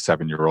looks like a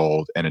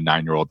 7-year-old and a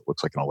 9-year-old that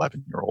looks like an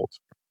 11-year-old.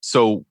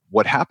 So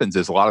what happens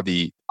is a lot of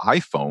the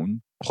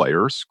iPhone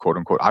players, quote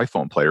unquote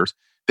iPhone players,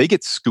 they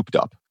get scooped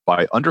up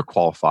by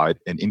underqualified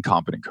and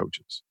incompetent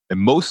coaches,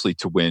 and mostly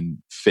to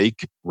win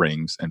fake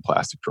rings and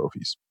plastic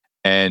trophies.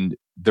 And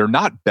they're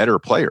not better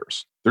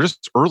players. They're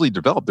just early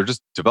developed. They're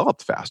just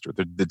developed faster.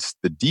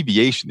 The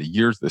deviation,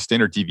 the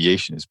standard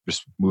deviation is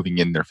just moving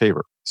in their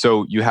favor.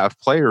 So you have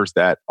players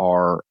that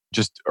are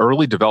just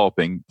early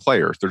developing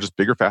players. They're just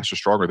bigger, faster,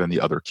 stronger than the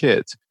other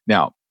kids.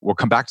 Now, we'll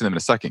come back to them in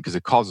a second because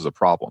it causes a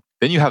problem.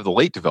 Then you have the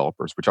late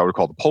developers, which I would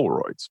call the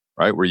Polaroids,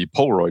 right? Where you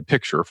Polaroid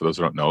picture, for those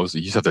who don't know, is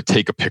you just have to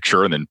take a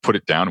picture and then put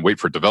it down and wait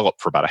for it to develop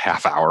for about a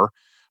half hour.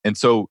 And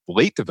so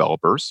late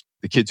developers,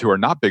 the kids who are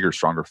not bigger,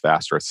 stronger,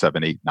 faster at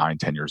 7, 8, 9,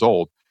 10 years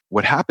old,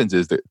 what happens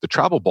is that the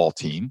travel ball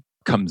team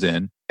comes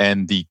in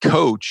and the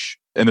coach,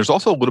 and there's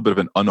also a little bit of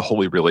an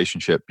unholy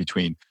relationship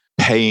between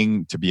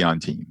paying to be on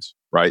teams,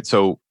 right?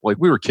 So like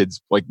we were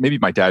kids, like maybe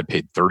my dad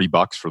paid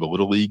 $30 for the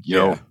Little League, you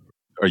know,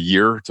 a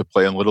year to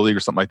play in Little League or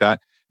something like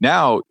that.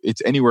 Now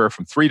it's anywhere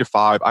from 3 to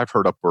 5. I've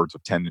heard upwards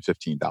of $10,000 to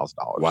 $15,000.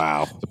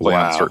 Wow. To play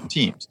on certain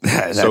teams.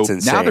 That's so insane.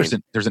 now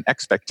there's an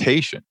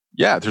expectation.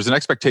 Yeah, there's an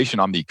expectation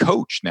on the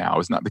coach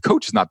now. The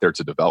coach is not there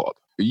to develop.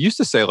 It used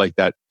to say like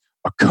that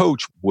a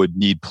coach would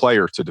need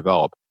players to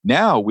develop.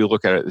 Now we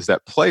look at it as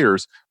that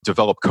players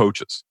develop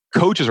coaches.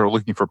 Coaches are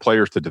looking for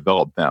players to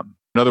develop them.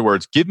 In other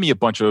words, give me a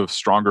bunch of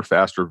stronger,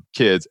 faster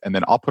kids, and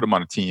then I'll put them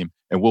on a team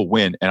and we'll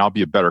win, and I'll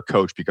be a better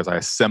coach because I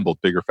assembled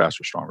bigger,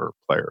 faster, stronger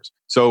players.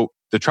 So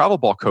the travel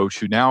ball coach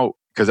who now,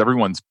 because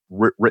everyone's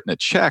written a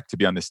check to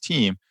be on this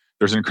team,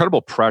 there's an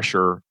incredible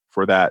pressure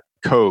for that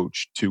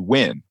coach to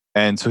win.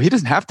 And so he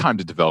doesn't have time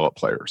to develop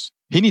players.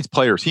 He needs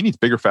players. He needs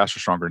bigger, faster,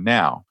 stronger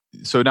now.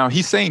 So now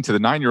he's saying to the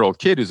 9-year-old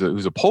kid who's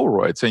a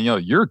Polaroid, saying, you know,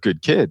 you're a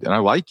good kid and I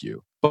like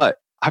you, but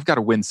I've got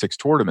to win 6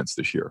 tournaments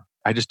this year.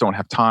 I just don't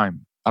have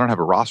time. I don't have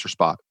a roster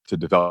spot to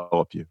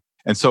develop you.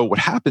 And so what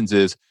happens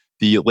is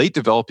the late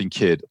developing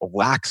kid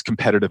lacks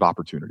competitive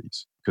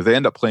opportunities because they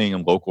end up playing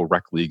in local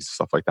rec leagues,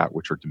 stuff like that,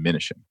 which are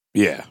diminishing.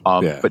 Yeah.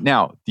 But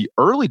now the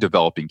early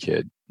developing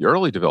kid, he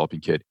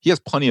has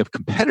plenty of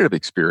competitive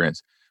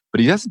experience,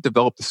 but he hasn't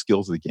developed the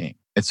skills of the game.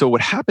 And so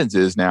what happens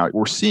is now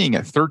we're seeing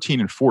at 13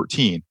 and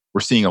 14, we're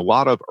seeing a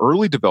lot of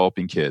early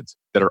developing kids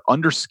that are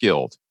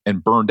underskilled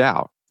and burned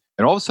out.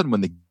 And all of a sudden,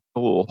 when they get a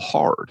little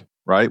hard,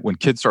 right? When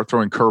kids start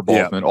throwing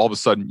curveballs, and then all of a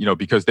sudden, you know,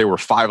 because they were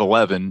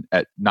 5'11"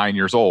 at 9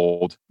 years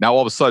old, now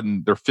all of a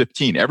sudden they're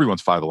 15.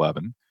 Everyone's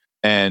 5'11".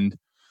 And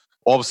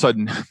all of a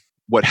sudden,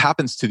 what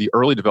happens to the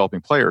early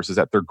developing players is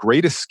that their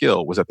greatest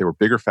skill was that they were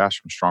bigger,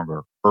 faster, and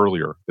stronger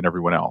earlier than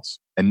everyone else.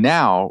 And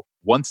now,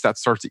 once that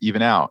starts to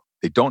even out,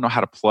 they don't know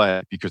how to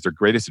play because their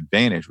greatest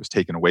advantage was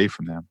taken away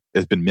from them.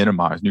 It's been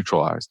minimized,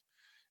 neutralized.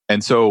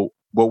 And so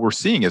what we're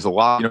seeing is a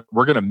lot, you know,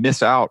 we're going to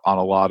miss out on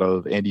a lot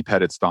of Andy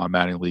Pettit's, Don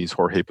Mattingly's,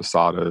 Jorge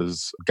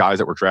Posada's, guys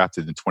that were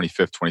drafted in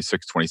 25th,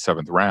 26th,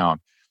 27th round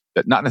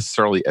that not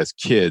necessarily as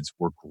kids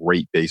were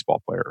great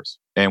baseball players.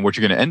 And what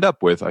you're going to end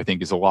up with, I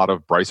think, is a lot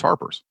of Bryce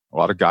Harpers, a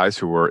lot of guys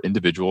who are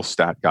individual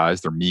stat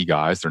guys. They're me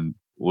guys.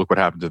 Look what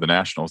happened to the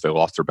Nationals. They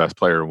lost their best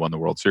player and won the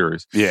World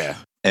Series. Yeah.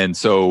 And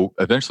so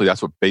eventually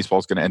that's what baseball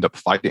is going to end up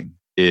fighting,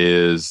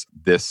 is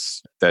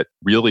this, that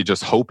really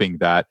just hoping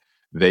that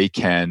they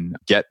can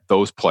get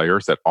those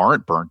players that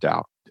aren't burnt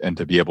out and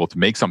to be able to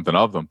make something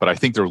of them. But I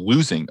think they're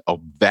losing a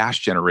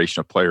vast generation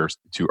of players.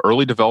 To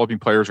early developing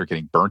players are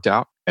getting burnt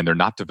out and they're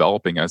not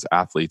developing as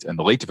athletes. And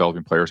the late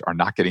developing players are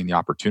not getting the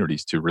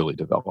opportunities to really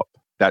develop.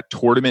 That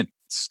tournament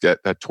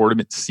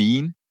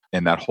scene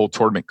and that whole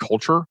tournament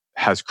culture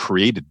has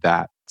created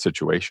that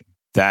situation.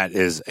 That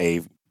is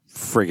a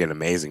friggin'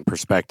 amazing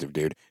perspective,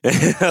 dude.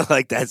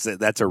 Like that's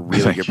a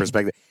really good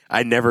perspective.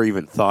 I never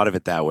even thought of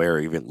it that way or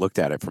even looked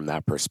at it from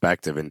that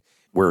perspective. And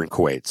we're in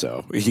Kuwait,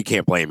 so you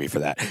can't blame me for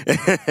that.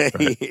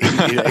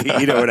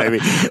 You know what I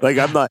mean? Like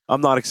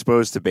I'm not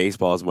exposed to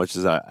baseball as much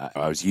as I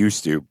was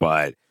used to,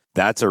 but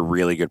that's a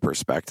really good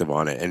perspective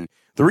on it. And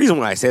the reason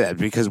why I say that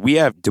is because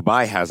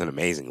Dubai has an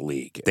amazing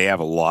league. They have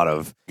a lot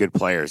of good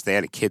players. They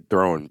had a kid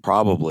throwing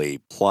probably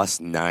plus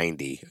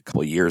 90 a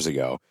couple of years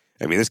ago.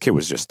 I mean, this kid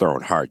was just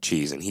throwing hard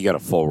cheese, and he got a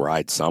full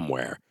ride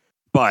somewhere.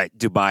 But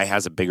Dubai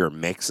has a bigger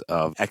mix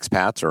of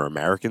expats or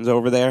Americans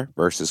over there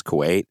versus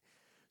Kuwait.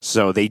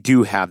 So they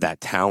do have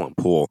that talent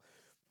pool.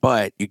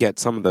 But you get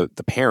some of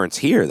the parents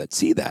here that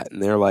see that,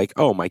 and they're like,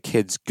 oh, my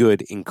kid's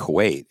good in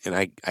Kuwait. And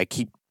I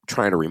keep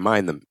trying to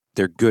remind them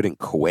they're good in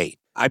Kuwait.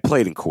 I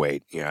played in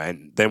Kuwait, you know,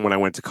 and then when I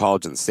went to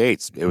college in the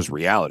States, it was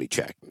reality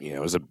check. You know,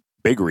 it was a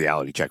big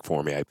reality check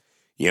for me.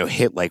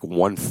 hit like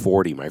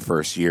 140 my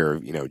first year,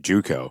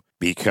 JUCO,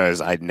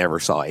 because I'd never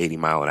saw 80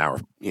 mile an hour,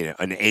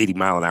 an 80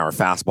 mile an hour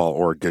fastball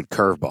or a good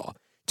curveball.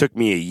 Took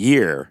me a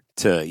year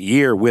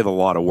with a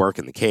lot of work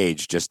in the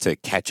cage just to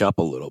catch up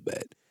a little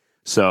bit.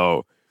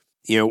 So,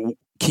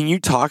 can you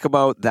talk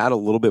about that a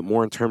little bit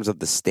more in terms of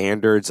the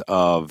standards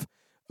of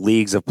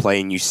leagues of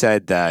play? And you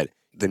said that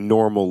the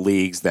normal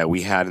leagues that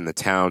we had in the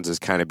towns is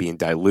kind of being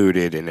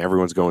diluted and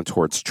everyone's going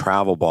towards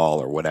travel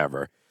ball or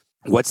whatever.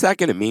 What's that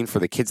going to mean for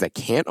the kids that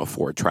can't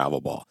afford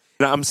travel ball?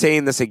 And I'm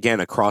saying this again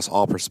across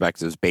all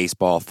perspectives,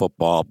 baseball,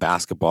 football,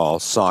 basketball,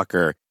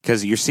 soccer,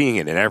 because you're seeing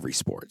it in every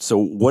sport. So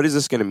what is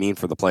this going to mean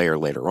for the player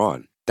later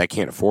on that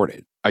can't afford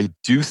it? I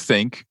do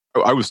think,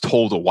 I was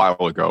told a while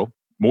ago,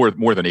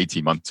 more than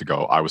 18 months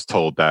ago, I was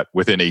told that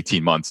within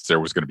 18 months, there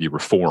was going to be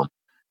reform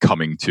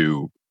coming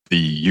to the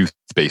youth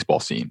baseball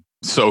scene.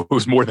 So it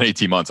was more than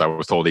 18 months. I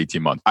was told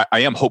 18 months. I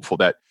am hopeful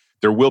that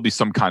there will be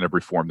some kind of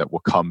reform that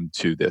will come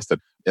to this, that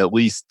at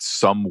least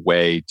some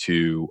way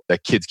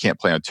that kids can't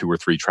play on 2 or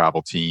 3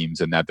 travel teams,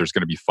 and that there's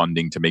going to be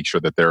funding to make sure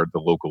that the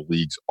local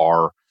leagues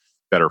are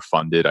better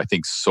funded. I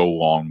think so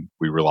long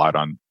we relied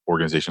on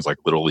organizations like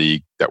Little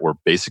League that were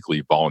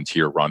basically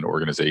volunteer-run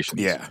organizations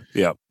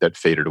that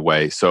faded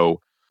away. So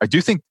I do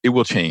think it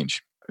will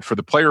change. For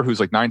the player who's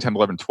like 9, 10,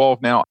 11,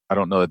 12 now, I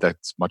don't know that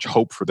that's much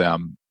hope for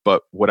them.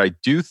 But what I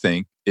do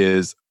think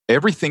is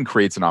everything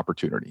creates an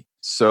opportunity.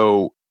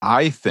 So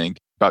I think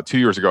about 2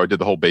 years ago, I did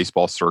the whole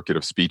baseball circuit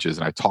of speeches,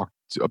 and I talked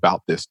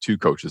about this to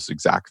coaches, this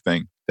exact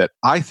thing, that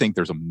I think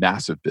there's a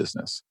massive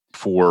business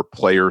for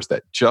players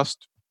that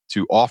just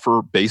to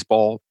offer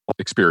baseball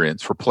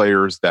experience for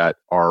players that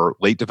are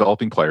late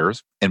developing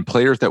players and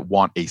players that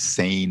want a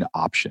sane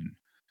option.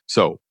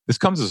 So this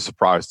comes as a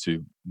surprise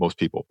to most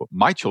people, but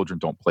my children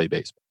don't play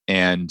baseball.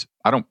 And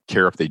I don't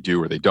care if they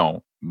do or they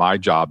don't. My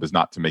job is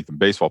not to make them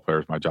baseball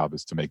players. My job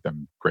is to make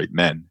them great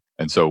men.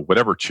 And so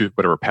whatever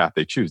path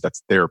they choose,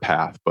 that's their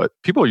path. But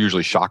people are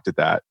usually shocked at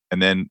that.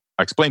 And then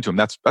I explain to them,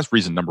 that's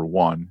reason number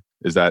one,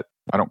 is that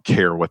I don't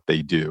care what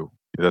they do.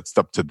 That's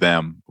up to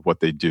them,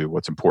 what they do,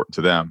 what's important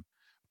to them.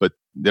 But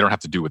they don't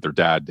have to do what their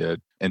dad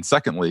did. And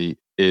secondly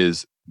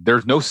is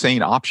there's no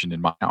sane option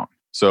in my town.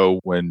 So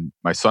when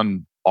my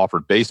son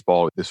offered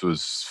baseball, this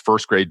was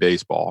first grade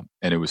baseball,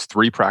 and it was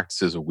 3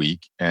 practices a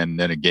week and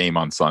then a game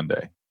on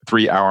Sunday,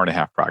 3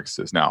 hour-and-a-half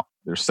practices. Now,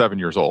 they're 7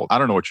 years old. I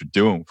don't know what you're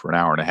doing for an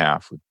hour and a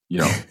half with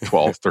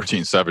 12,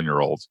 13,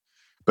 7-year-olds,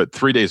 but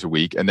 3 days a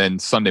week. And then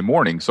Sunday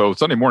morning. So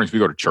Sunday mornings, we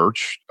go to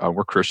church.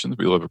 We're Christians.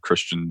 We live with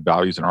Christian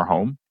values in our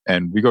home,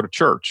 and we go to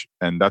church,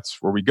 and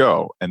that's where we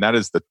go. And that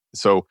is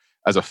so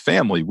as a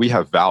family, we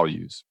have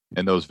values,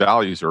 and those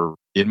values are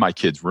in my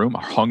kids' room,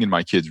 are hung in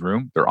my kids'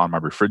 room. They're on my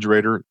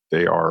refrigerator.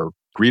 They are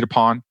agreed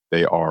upon.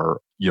 They are,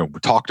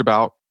 talked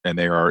about, and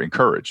they are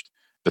encouraged.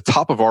 The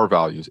top of our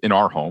values in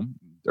our home,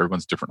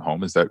 everyone's different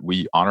home, is that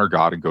we honor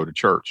God and go to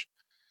church.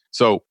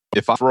 So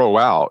if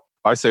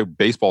I say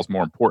baseball's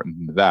more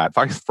important than that, if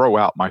I throw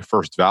out my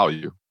first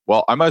value,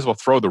 well, I might as well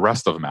throw the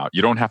rest of them out.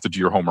 You don't have to do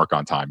your homework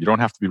on time. You don't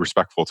have to be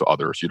respectful to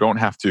others. You don't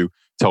have to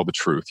tell the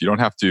truth. You don't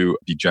have to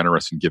be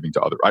generous in giving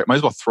to others. I might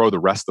as well throw the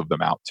rest of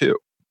them out too.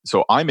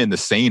 So I'm in the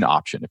sane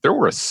option. If there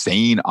were a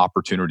sane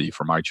opportunity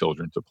for my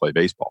children to play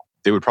baseball,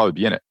 they would probably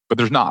be in it. But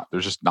there's not.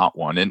 There's just not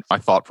one. And I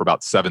thought for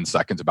about 7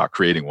 seconds about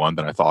creating one,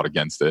 then I thought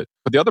against it.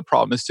 But the other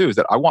problem is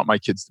that I want my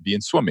kids to be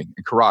in swimming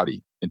and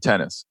karate and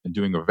tennis and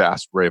doing a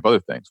vast array of other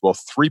things. Well,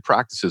 3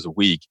 practices a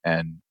week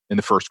and in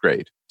the first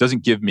grade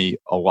doesn't give me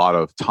a lot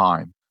of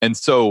time. And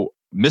so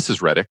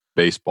Mrs. Reddick,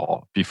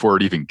 baseball, before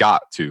it even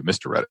got to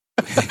Mr. Reddick.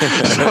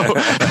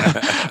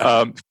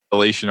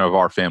 Relation of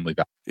our family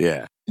value.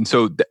 Yeah. And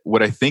so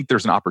what I think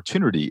there's an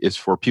opportunity is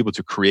for people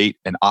to create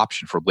an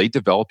option for late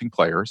developing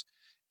players,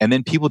 and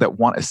then people that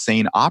want a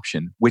sane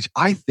option, which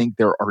I think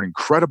there are an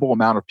incredible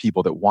amount of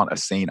people that want a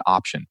sane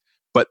option,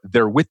 but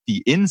they're with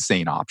the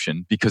insane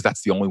option because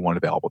that's the only one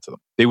available to them.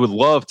 They would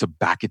love to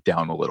back it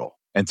down a little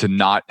and to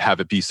not have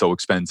it be so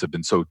expensive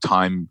and so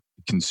time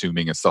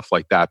consuming and stuff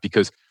like that.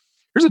 Because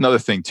here's another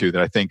thing too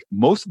that I think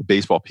most of the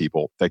baseball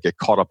people that get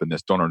caught up in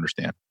this don't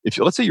understand.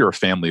 Let's say you're a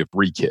family of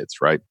 3 kids,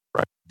 right?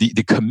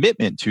 The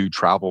commitment to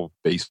travel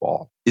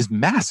baseball is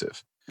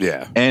massive.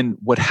 Yeah. And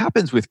what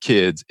happens with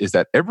kids is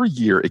that every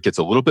year it gets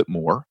a little bit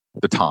more,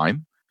 the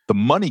time, the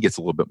money gets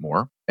a little bit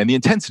more, and the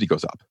intensity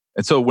goes up.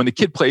 And so when the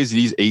kid plays,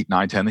 he's 8,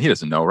 9, 10, he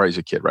doesn't know, right? He's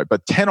a kid, right?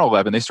 But 10,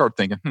 11, they start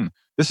thinking,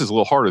 this is a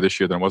little harder this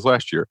year than it was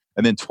last year.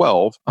 And then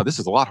 12, this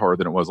is a lot harder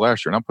than it was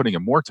last year. And I'm putting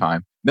in more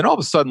time. Then all of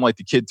a sudden, like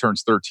the kid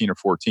turns 13 or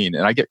 14,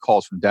 and I get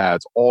calls from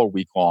dads all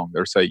week long.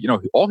 They're saying,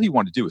 all he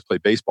wanted to do was play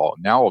baseball.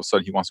 And now all of a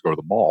sudden he wants to go to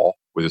the mall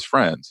with his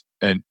friends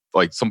and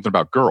like something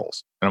about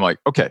girls. And I'm like,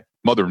 okay,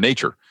 mother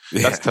nature.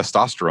 That's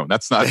testosterone.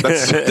 That's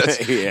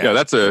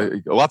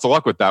lots of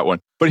luck with that one.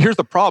 But here's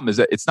the problem is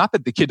that it's not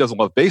that the kid doesn't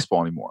love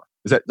baseball anymore.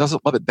 Is that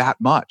doesn't love it that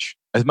much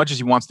as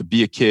he wants to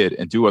be a kid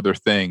and do other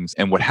things.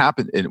 And what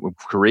happened, and it would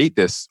create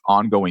this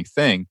ongoing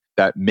thing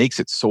that makes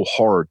it so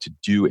hard to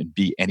do and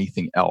be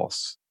anything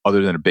else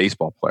other than a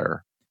baseball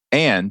player.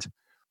 And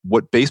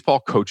what baseball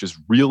coaches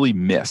really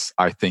miss,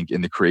 I think,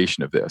 in the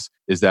creation of this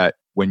is that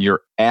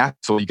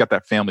so you got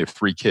that family of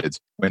 3 kids.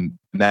 When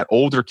that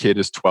older kid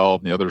is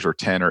 12 and the others are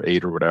 10 or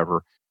 8 or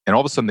whatever, and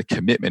all of a sudden the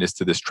commitment is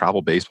to this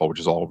travel baseball, which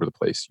is all over the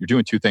place. You're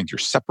doing 2 things. You're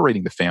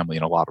separating the family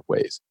in a lot of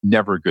ways.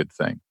 Never a good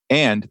thing.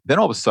 And then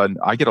all of a sudden,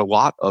 I get a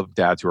lot of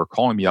dads who are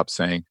calling me up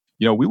saying,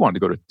 we wanted to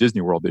go to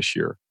Disney World this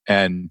year.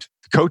 And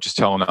the coach is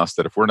telling us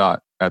that if we're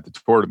not at the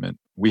tournament,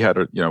 we had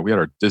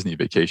our Disney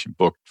vacation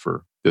booked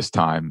for this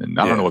time, and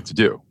I don't know what to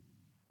do.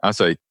 I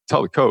say,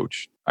 tell the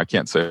coach. I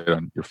can't say it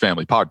on your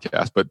family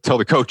podcast, but tell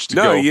the coach to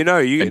go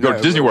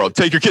to Disney World.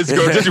 Take your kids to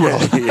go to Disney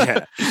World.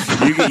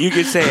 You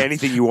can say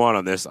anything you want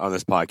on this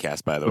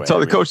podcast, by the way. Tell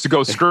the coach to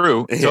go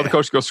screw. Tell the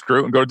coach to go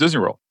screw and go to Disney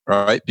World.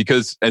 All right.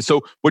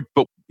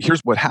 But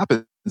here's what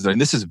happens, and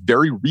this is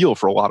very real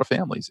for a lot of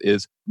families,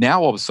 is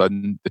now all of a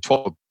sudden the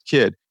 12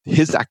 kid,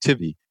 his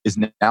activity is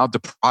now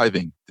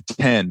depriving the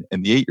 10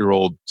 and the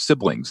 8-year-old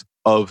siblings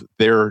of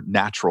their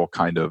natural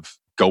kind of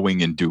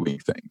going and doing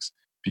things,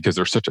 because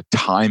there's such a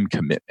time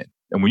commitment.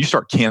 And when you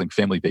start canceling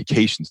family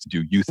vacations to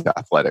do youth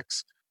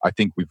athletics, I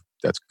think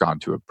that's gone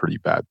to a pretty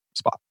bad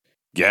spot.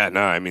 Yeah,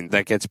 no, I mean,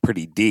 that gets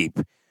pretty deep.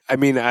 I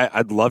mean,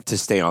 I'd love to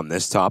stay on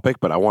this topic,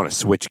 but I want to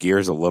switch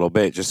gears a little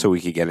bit just so we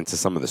could get into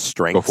some of the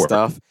strength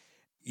stuff.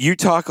 You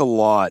talk a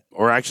lot,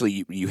 or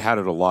actually you had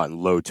it a lot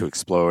in Load to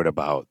Explode,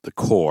 about the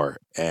core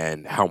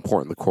and how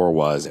important the core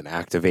was and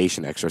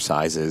activation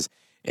exercises.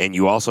 And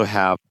you also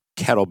have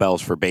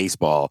kettlebells for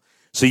baseball.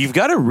 So you've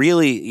got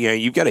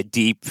you've got a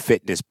deep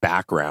fitness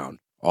background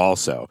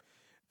also.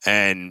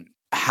 And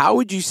how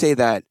would you say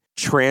that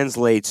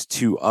translates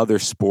to other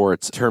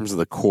sports in terms of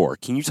the core?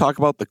 Can you talk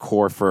about the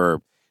core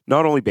for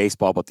not only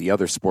baseball, but the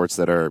other sports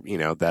that are,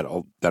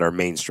 that are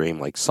mainstream,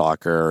 like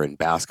soccer and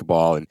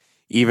basketball, and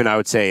even I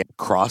would say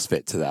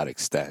CrossFit to that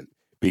extent,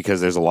 because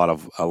there's a lot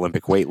of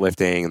Olympic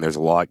weightlifting and there's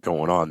a lot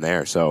going on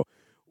there. So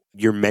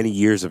your many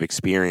years of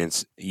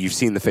experience, you've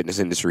seen the fitness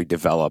industry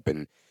develop,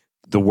 and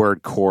the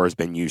word core has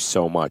been used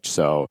so much.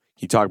 So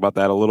can you talk about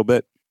that a little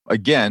bit?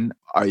 Again,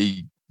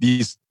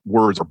 these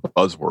words are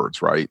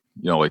buzzwords, right?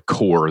 Like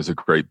core is a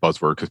great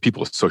buzzword because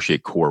people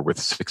associate core with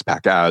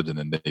 6-pack abs, and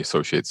then they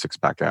associate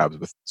 6-pack abs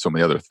with so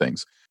many other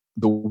things.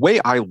 The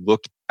way I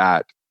look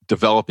at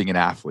developing an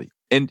athlete,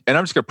 and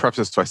I'm just going to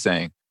preface this by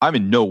saying I'm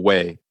in no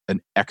way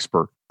an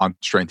expert on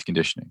strength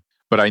conditioning,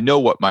 but I know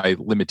what my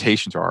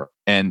limitations are.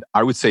 And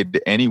I would say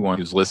to anyone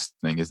who's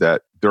listening is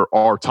that there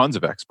are tons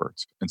of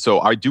experts. And so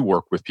I do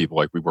work with people,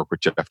 like we work with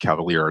Jeff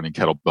Cavalier, and in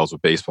kettlebells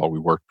with baseball, we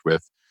worked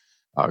with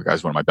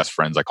guy's one of my best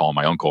friends. I call him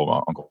my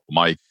uncle, Uncle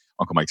Mike.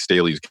 Uncle Mike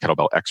Staley is a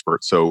kettlebell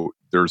expert. So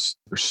there's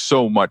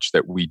so much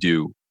that we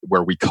do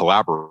where we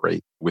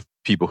collaborate with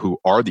people who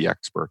are the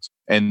experts.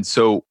 And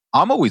so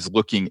I'm always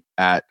looking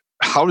at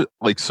I'm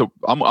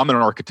an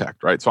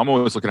architect, right? So I'm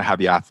always looking at how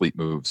the athlete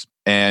moves.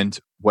 And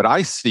what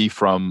I see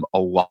from a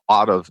lot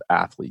of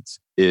athletes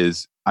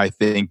is, I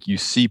think you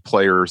see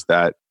players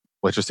that,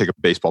 let's just take a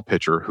baseball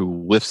pitcher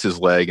who lifts his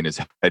leg and his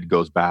head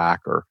goes back,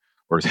 or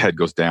his head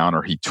goes down,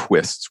 or he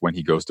twists when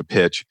he goes to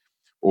pitch.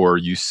 Or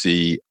you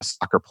see a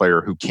soccer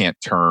player who can't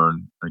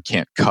turn or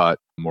can't cut,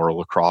 or a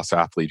lacrosse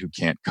athlete who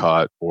can't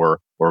cut, or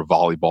a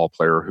volleyball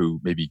player who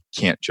maybe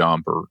can't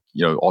jump, or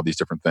all these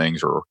different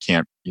things, or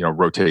can't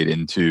rotate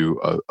into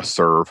a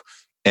serve.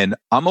 And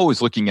I'm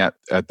always looking at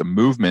the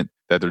movement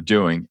that they're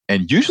doing.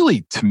 And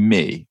usually to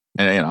me,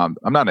 and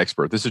I'm not an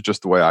expert, this is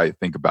just the way I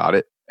think about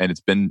it, and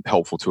it's been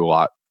helpful to a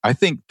lot. I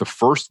think the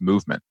first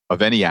movement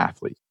of any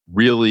athlete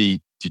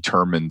really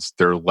determines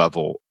their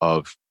level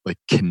of like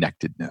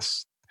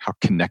connectedness, how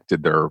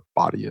connected their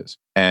body is.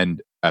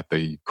 And at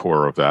the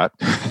core of that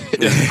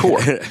is the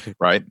core,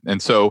 right?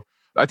 And so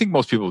I think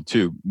most people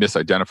too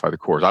misidentify the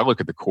cores. I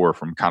look at the core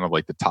from kind of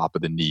like the top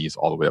of the knees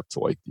all the way up to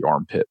like the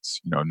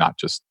armpits, not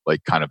just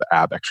like kind of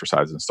ab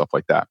exercises and stuff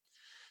like that.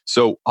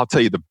 So I'll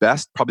tell you the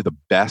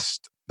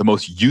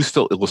most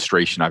useful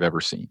illustration I've ever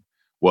seen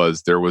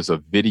was there was a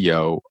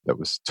video that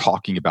was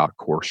talking about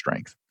core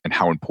strength and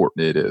how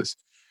important it is.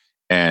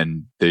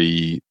 And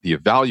the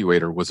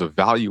evaluator was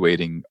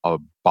evaluating a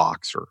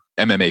boxer,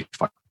 MMA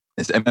fighter.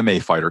 This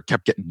MMA fighter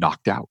kept getting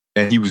knocked out,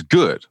 and he was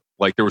good.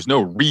 Like, there was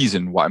no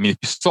reason why. I mean, if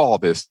you saw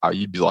this,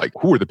 you'd be like,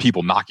 who are the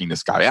people knocking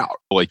this guy out?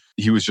 Like,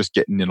 he was just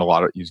getting he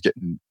was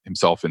getting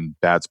himself in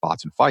bad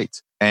spots in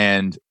fights.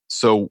 And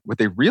so what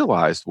they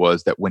realized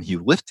was that when he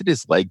lifted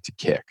his leg to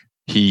kick,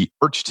 he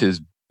arched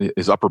his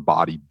upper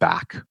body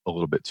back a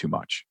little bit too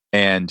much.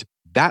 And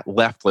that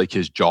left like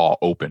his jaw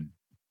open,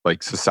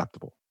 like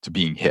susceptible to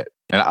being hit.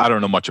 And I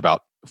don't know much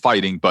about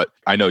fighting, but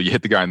I know you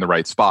hit the guy in the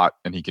right spot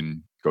and he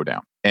can go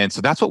down. And so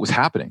that's what was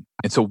happening.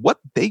 And so what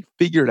they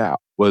figured out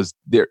was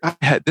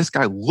this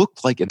guy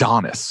looked like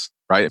Adonis,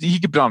 right? He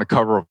could be on a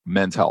cover of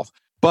Men's Health,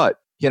 but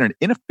he had an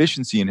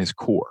inefficiency in his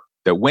core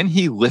that when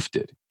he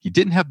lifted, he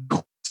didn't have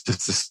to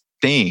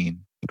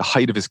sustain the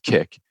height of his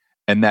kick.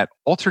 And that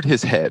altered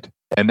his head,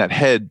 and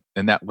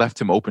that left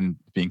him open,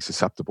 being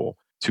susceptible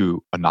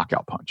to a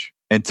knockout punch.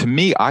 And to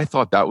me, I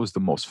thought that was the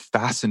most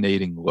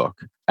fascinating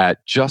look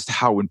at just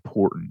how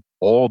important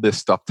all this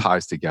stuff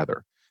ties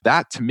together.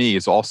 That to me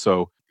is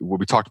also what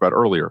we talked about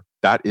earlier.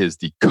 That is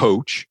the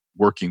coach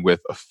working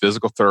with a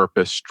physical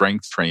therapist,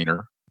 strength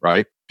trainer,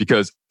 right?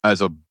 Because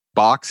as a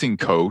boxing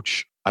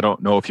coach, I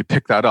don't know if you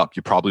pick that up.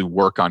 You probably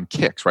work on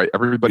kicks, right?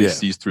 Everybody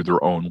sees through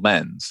their own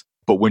lens.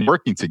 But when you're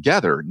working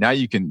together, now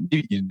this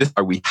is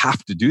why we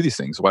have to do these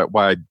things,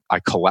 why I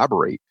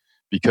collaborate.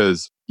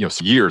 Because,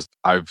 for years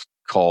I've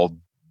called,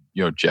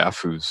 Jeff,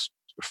 who's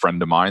a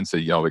friend of mine,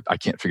 say, I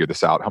can't figure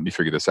this out. Help me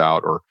figure this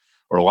out. Or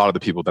a lot of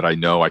the people that I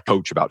know, I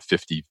coach about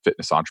 50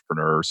 fitness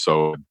entrepreneurs.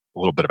 So a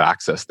little bit of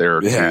access there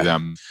to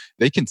them.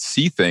 They can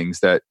see things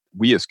that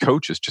we as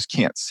coaches just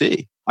can't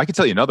see. I can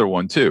tell you another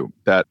one too.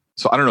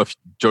 So I don't know if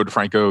Joe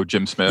DeFranco,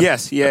 Jim Smith.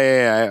 Yes.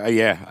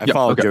 Yeah. I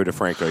follow Joe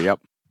DeFranco. Yep.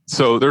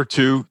 So they're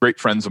two great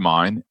friends of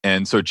mine.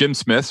 And so Jim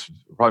Smith,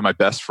 probably my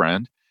best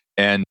friend.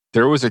 And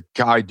there was a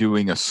guy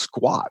doing a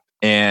squat,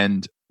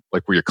 and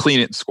like where you clean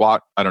it and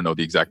squat. I don't know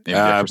the exact name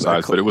of the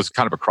exercise, but it was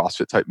kind of a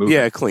CrossFit type movement.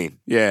 Yeah, clean.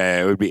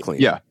 Yeah, it would be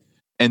clean. Yeah.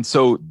 And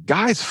so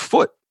guy's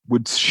foot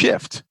would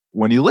shift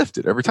when he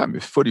lifted. Every time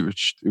his foot,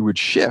 it would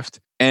shift.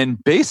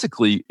 And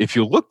basically, if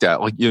you looked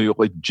at like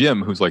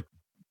Jim, who's like,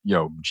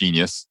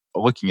 genius,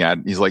 looking at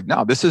it, he's like,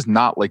 no, this is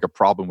not like a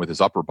problem with his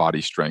upper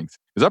body strength.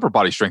 His upper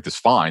body strength is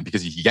fine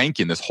because he's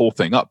yanking this whole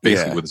thing up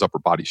basically with his upper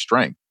body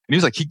strength. And he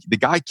was like, the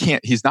guy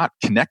he's not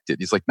connected.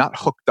 He's like not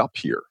hooked up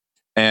here.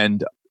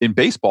 And in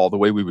baseball, the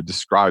way we would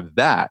describe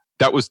that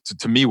was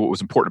to me, what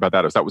was important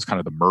about that was kind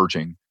of the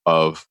merging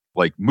of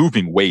like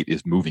moving weight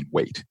is moving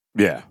weight.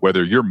 Yeah.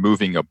 Whether you're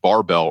moving a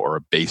barbell or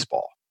a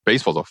baseball.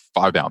 Baseball's a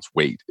 5-ounce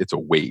weight. It's a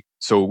weight.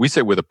 So we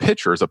say with a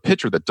pitcher is a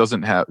pitcher that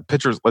doesn't have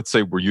pitchers. Let's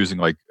say we're using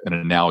like an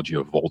analogy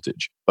of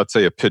voltage. Let's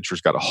say a pitcher's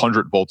got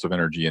 100 volts of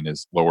energy in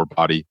his lower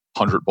body,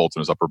 100 volts in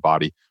his upper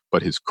body,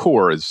 but his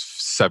core is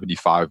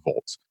 75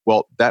 volts.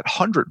 Well, that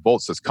 100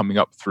 volts that's coming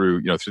up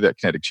through that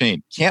kinetic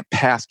chain can't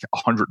pass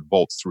 100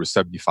 volts through a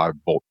 75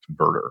 volt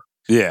converter.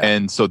 Yeah.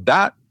 And so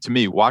that, to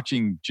me,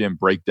 watching Jim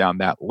break down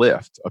that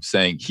lift of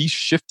saying he's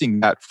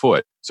shifting that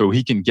foot so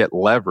he can get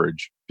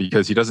leverage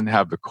because he doesn't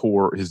have the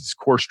core, his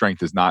core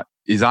strength is not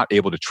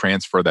able to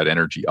transfer that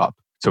energy up.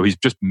 So he's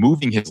just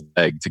moving his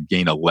leg to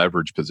gain a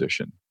leverage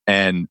position.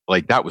 And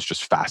like, that was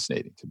just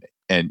fascinating to me.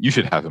 And you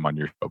should have him on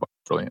your show.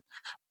 Brilliant.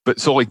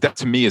 But so like that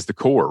to me is the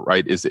core,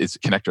 right? Is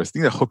connector. I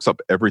think that hooks up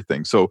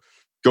everything. So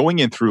going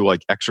in through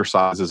like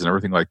exercises and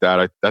everything like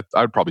that,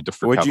 I'd probably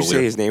defer. What'd you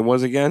say his name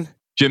was again?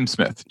 Jim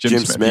Smith. Jim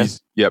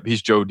Smith.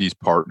 He's Joe D's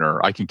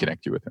partner. I can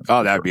connect you with him.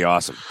 Oh, that'd be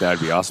awesome.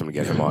 That'd be awesome to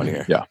get him on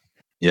here.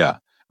 Yeah.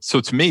 So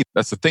to me,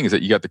 that's the thing, is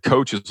that you got the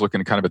coaches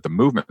looking kind of at the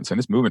movement and saying,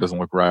 this movement doesn't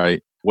look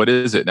right. What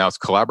is it? Now it's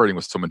collaborating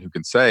with someone who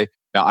can say,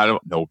 now I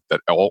don't know that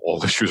all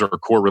issues are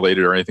core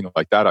related or anything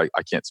like that. I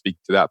can't speak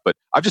to that, but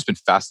I've just been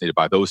fascinated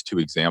by those two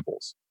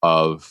examples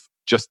of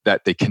just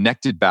that they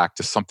connected back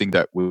to something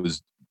that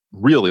was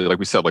really, like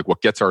we said, like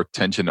what gets our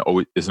attention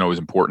isn't always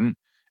important.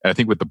 And I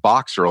think with the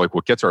boxer, like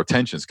what gets our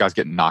attention is guys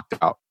getting knocked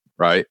out,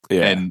 right?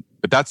 Yeah.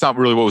 But that's not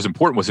really what was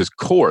important. Was his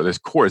core.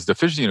 His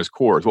deficiency in his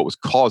core is what was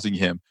causing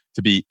him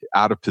to be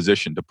out of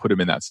position, to put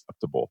him in that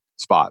susceptible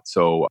spot.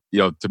 So,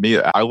 to me,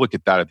 I look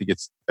at that.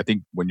 I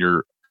think when you're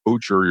a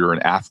coach or you're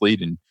an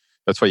athlete, and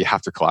that's why you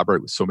have to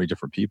collaborate with so many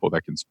different people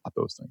that can spot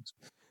those things.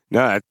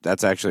 No,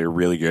 that's actually a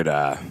really good,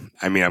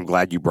 I'm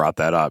glad you brought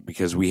that up,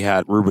 because we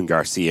had Ruben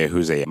Garcia,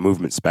 who's a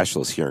movement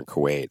specialist here in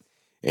Kuwait,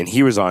 and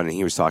he was on and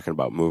he was talking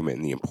about movement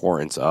and the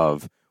importance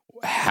of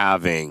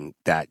having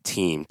that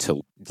team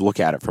to look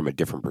at it from a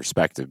different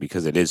perspective,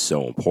 because it is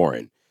so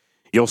important.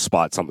 You'll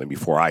spot something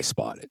before I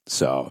spot it.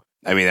 So,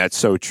 that's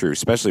so true,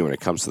 especially when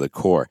it comes to the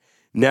core.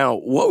 Now,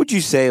 what would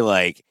you say,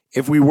 like,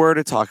 if we were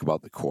to talk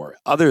about the core,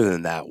 other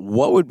than that,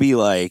 what would be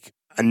like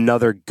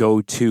another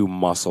go-to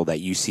muscle that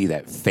you see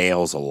that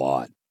fails a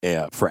lot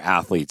for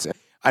athletes?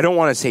 I don't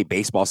want to say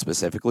baseball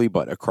specifically,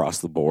 but across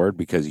the board,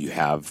 because you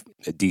have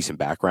a decent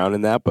background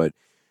in that. But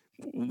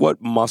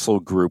what muscle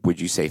group would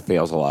you say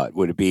fails a lot?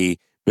 Would it be,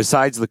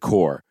 besides the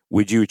core,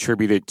 would you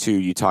attribute it to,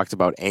 you talked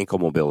about ankle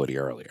mobility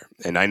earlier,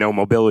 and I know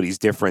mobility is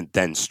different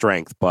than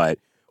strength, but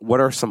what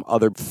are some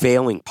other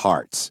failing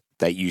parts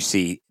that you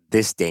see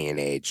this day and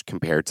age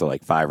compared to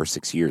like 5 or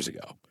 6 years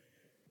ago?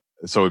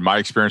 So in my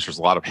experience, there's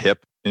a lot of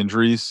hip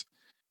injuries.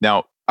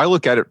 Now, I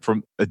look at it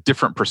from a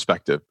different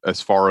perspective as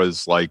far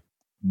as like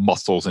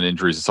muscles and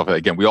injuries and stuff like that.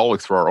 Again, we all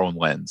look through our own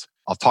lens.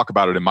 I'll talk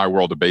about it in my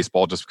world of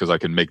baseball just because I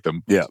can make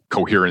them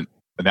coherent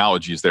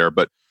analogies there,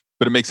 but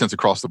it makes sense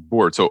across the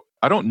board. So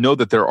I don't know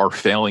that there are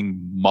failing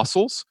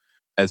muscles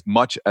as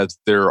much as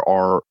there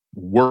are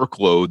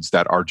workloads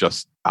that are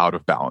just out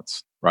of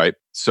balance, right?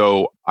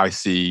 So I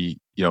see,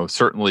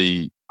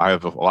 certainly I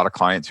have a lot of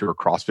clients who are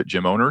CrossFit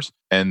gym owners,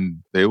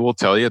 and they will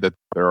tell you that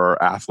there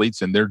are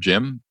athletes in their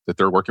gym that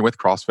they're working with,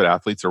 CrossFit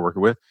athletes they're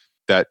working with,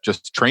 that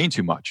just train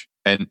too much.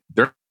 And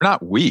they're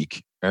not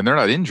weak and they're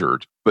not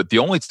injured, but the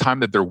only time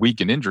that they're weak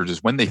and injured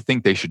is when they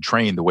think they should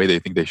train the way they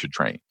think they should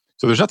train.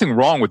 So there's nothing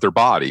wrong with their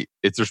body.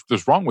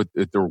 There's wrong with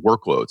their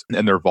workloads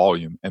and their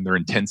volume and their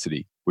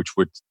intensity, which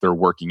they're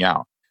working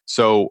out.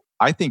 So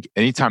I think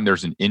anytime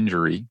there's an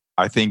injury,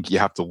 I think you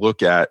have to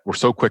look at, we're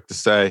so quick to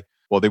say,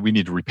 well, we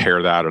need to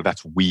repair that, or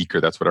that's weak,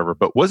 or that's whatever.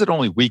 But was it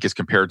only weak as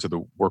compared to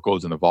the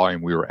workloads and the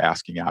volume we were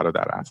asking out of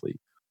that athlete?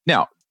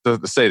 Now, to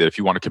say that if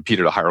you want to compete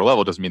at a higher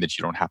level doesn't mean that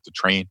you don't have to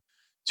train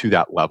to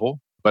that level.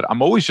 But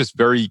I'm always just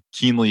very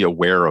keenly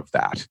aware of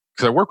that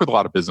because I work with a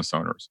lot of business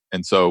owners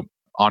and so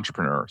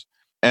entrepreneurs.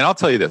 And I'll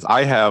tell you this,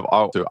 I have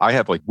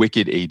like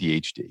wicked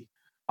ADHD.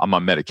 I'm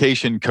on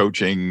medication,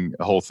 coaching,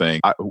 the whole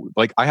thing.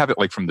 I have it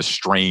like from the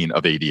strain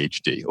of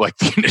ADHD, like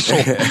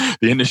the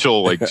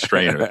initial like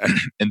strain of it.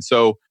 And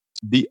so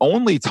the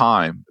only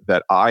time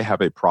that I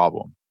have a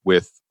problem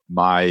with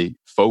my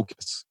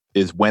focus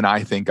is when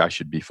I think I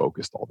should be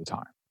focused all the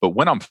time. But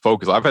when I'm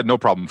focused, I've had no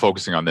problem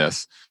focusing on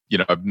this.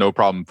 I have no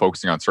problem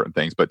focusing on certain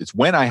things. But it's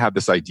when I have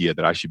this idea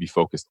that I should be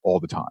focused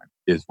all the time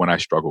is when I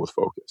struggle with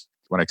focus.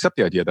 When I accept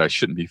the idea that I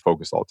shouldn't be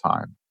focused all the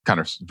time, kind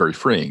of very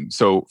freeing.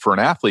 So for an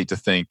athlete to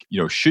think,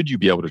 should you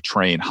be able to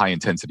train high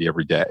intensity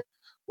every day?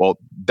 Well,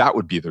 that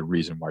would be the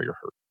reason why you're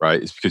hurt,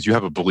 right? It's because you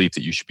have a belief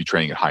that you should be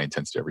training at high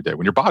intensity every day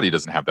when your body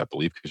doesn't have that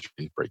belief because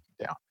you're breaking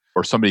down.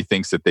 Or somebody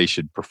thinks that they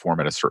should perform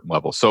at a certain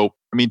level. So,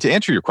 to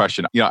answer your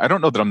question, I don't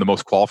know that I'm the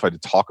most qualified to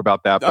talk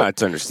about that. But,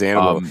 it's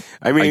understandable.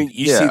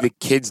 You see the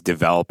kids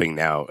developing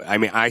now.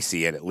 I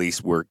see it at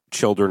least where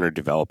children are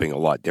developing a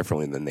lot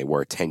differently than they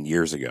were 10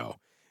 years ago.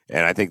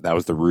 And I think that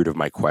was the root of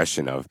my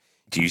question of,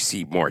 do you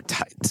see more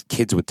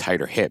kids with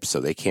tighter hips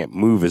so they can't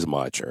move as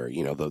much, or,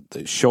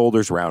 the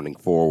shoulders rounding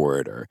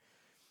forward, or,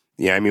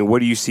 what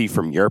do you see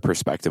from your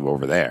perspective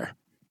over there?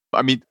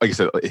 Like I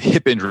said,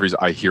 hip injuries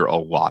I hear a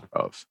lot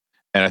of.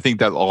 And I think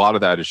that a lot of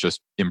that is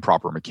just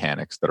improper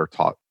mechanics that are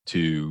taught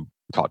to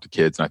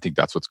kids. And I think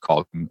that's what's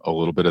causing a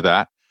little bit of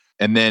that.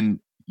 And then,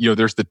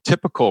 there's the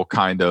typical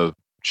kind of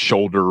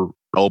shoulder,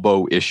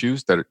 elbow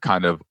issues that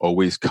kind of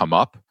always come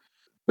up.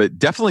 But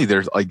definitely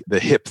there's like the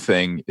hip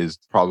thing is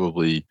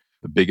probably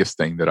the biggest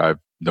thing that I've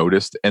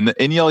noticed. And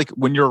like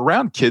when you're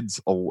around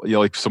kids,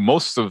 so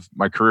most of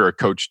my career, I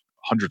coached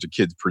hundreds of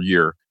kids per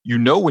year.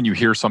 When you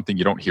hear something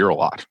you don't hear a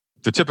lot.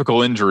 The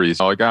typical injuries,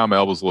 like, my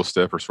elbow's a little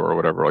stiff or sore or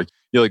whatever. Like,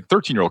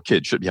 13-year-old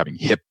kids should be having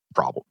hip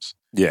problems.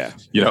 Yeah.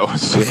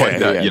 Stuff like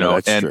that,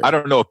 No, and true. I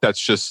don't know if that's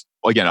just,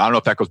 again, I don't know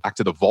if that goes back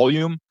to the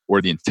volume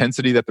or the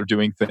intensity that they're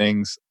doing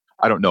things.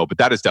 I don't know, but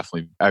that is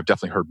I've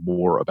definitely heard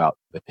more about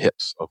the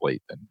hips of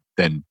late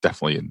than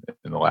definitely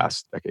in the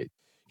last decade.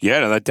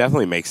 Yeah, no, that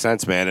definitely makes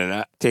sense, man. And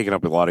I'm taking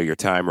up a lot of your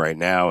time right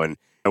now. And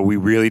we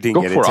really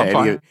didn't get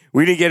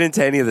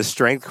into any of the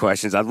strength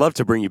questions. I'd love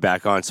to bring you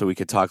back on so we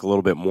could talk a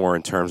little bit more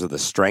in terms of the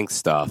strength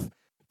stuff,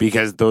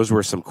 because those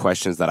were some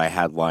questions that I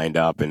had lined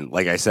up. And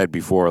like I said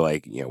before, we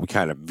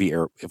kind of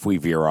if we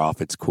veer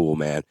off, it's cool,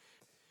 man.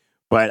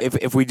 But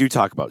if we do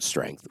talk about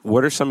strength,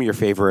 what are some of your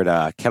favorite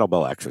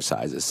kettlebell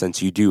exercises?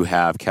 Since you do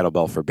have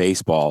kettlebell for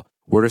baseball,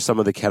 what are some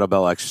of the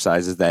kettlebell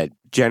exercises that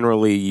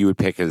generally you would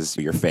pick as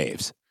your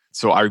faves?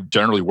 So I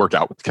generally work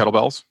out with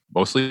kettlebells,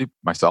 mostly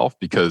myself,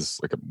 because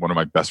one of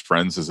my best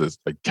friends is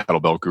a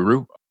kettlebell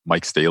guru,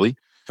 Mike Staley.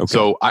 Okay.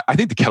 So I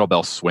think the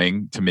kettlebell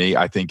swing, to me,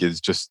 I think is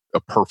just a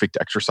perfect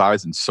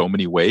exercise in so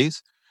many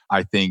ways.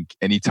 I think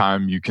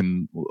anytime you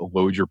can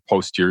load your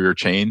posterior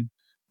chain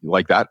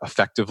like that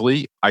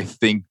effectively, I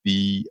think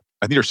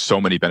there's so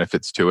many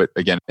benefits to it.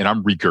 Again, and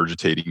I'm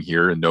regurgitating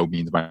here, and no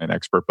means am I an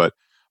expert, but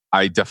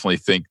I definitely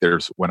think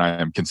when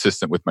I am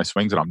consistent with my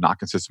swings and I'm not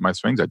consistent with my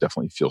swings, I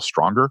definitely feel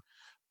stronger.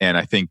 And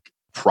I think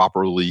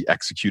properly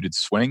executed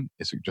swing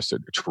is just a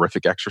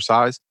terrific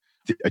exercise.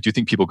 I do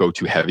think people go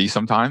too heavy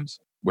sometimes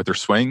with their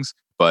swings,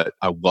 but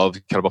I love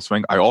kettlebell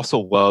swing. I also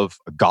love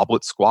a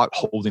goblet squat,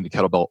 holding the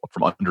kettlebell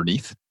from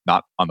underneath,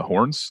 not on the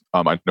horns.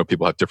 I know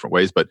people have different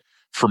ways, but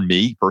for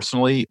me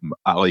personally,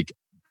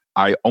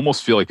 I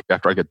almost feel like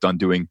after I get done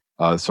doing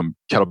some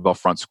kettlebell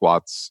front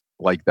squats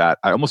like that,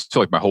 I almost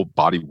feel like my whole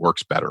body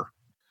works better.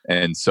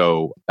 And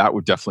so that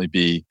would definitely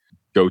be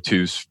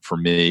go-tos for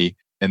me.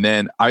 And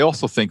then I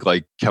also think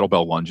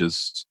kettlebell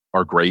lunges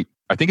are great.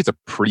 I think it's a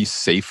pretty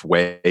safe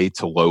way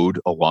to load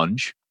a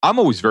lunge. I'm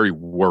always very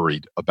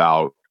worried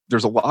about,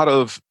 there's a lot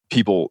of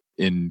people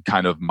in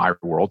kind of my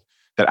world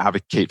that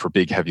advocate for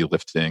big, heavy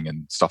lifting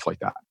and stuff like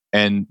that.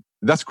 And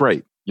that's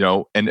great,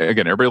 and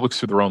again, everybody looks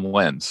through their own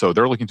lens. So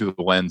they're looking through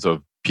the lens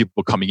of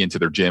people coming into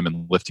their gym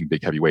and lifting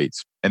big, heavy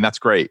weights. And that's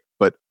great.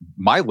 But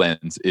my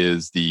lens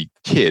is the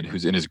kid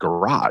who's in his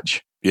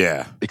garage.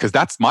 Yeah. Because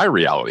that's my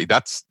reality.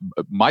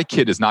 My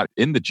kid is not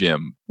in the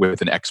gym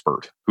with an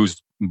expert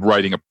who's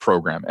writing a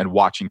program and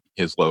watching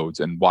his loads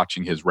and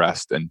watching his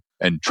rest and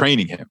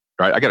training him,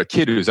 right? I got a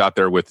kid who's out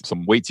there with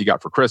some weights he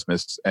got for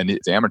Christmas and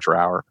it's amateur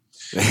hour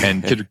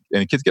and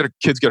kids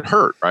get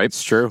hurt, right?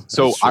 It's true.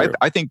 So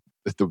I think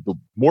the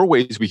more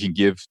ways we can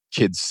give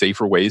kids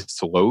safer ways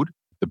to load,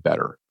 the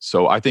better.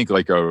 So I think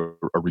a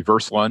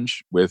reverse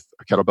lunge with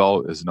a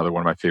kettlebell is another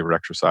one of my favorite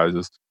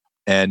exercises.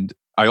 And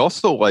I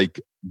also like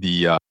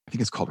I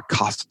think it's called a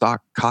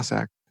Cossack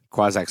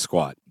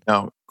squat.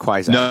 No,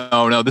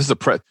 this is a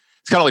press.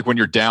 It's kind of like when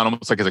you're down,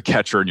 almost like as a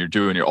catcher, and you're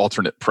doing your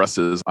alternate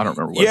presses. I don't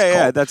remember what it's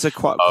called. That's a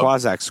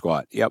Cossack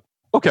squat. Yep.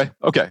 Okay.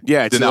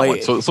 Yeah, it's Then that like,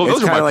 one. So it's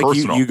those are kind my of like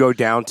personal. you go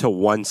down to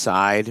one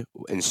side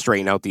and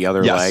straighten out the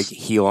other Yes. leg,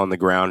 heel on the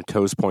ground,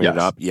 toes pointed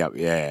Yes. up. Yep.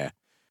 Yeah.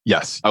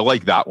 Yes, I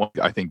like that one.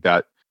 I think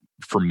that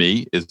for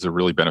me is a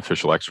really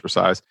beneficial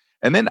exercise.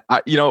 And then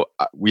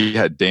we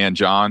had Dan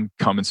John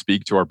come and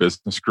speak to our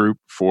business group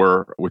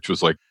which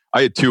was like,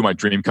 I had two of my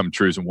dream come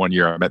trues in 1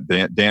 year. I met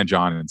Dan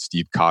John and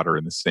Steve Cotter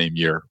in the same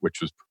year,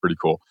 which was pretty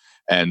cool.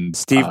 And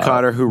Steve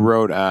Cotter, who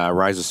wrote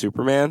Rise of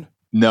Superman?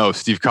 No,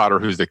 Steve Cotter,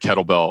 who's the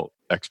kettlebell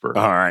expert.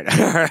 All right.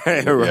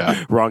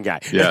 Yeah. Wrong guy.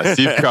 Yeah,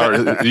 Steve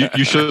Cotter.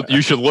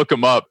 You should look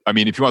him up. I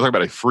mean, if you want to talk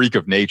about a freak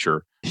of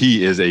nature,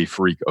 he is a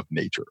freak of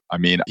nature. I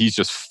mean, he's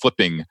just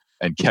flipping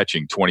and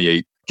catching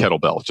 28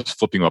 kettlebells, just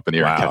flipping them up in the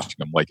air and catching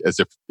them like as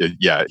if,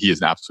 he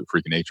is an absolute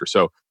freak of nature.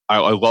 So I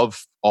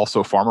love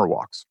also farmer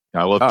walks.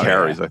 I love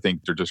carries. Yeah. I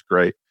think they're just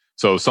great.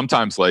 So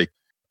sometimes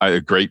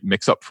a great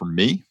mix up for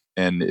me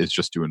and is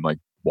just doing like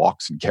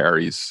walks and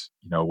carries,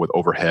 with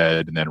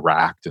overhead and then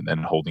racked and then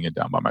holding it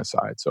down by my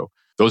side. So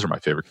those are my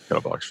favorite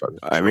kettlebell exercises.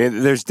 I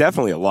mean, there's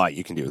definitely a lot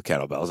you can do with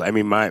kettlebells. I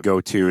mean, my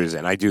go-to is,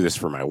 and I do this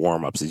for my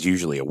warm-ups, is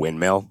usually a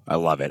windmill. I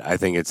love it. I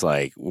think it's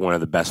like one of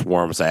the best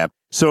warm-ups I have.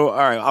 So, all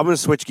right, I'm going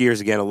to switch gears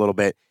again a little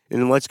bit,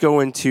 and let's go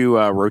into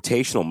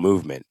rotational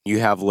movement. You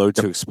have load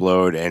to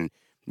explode, and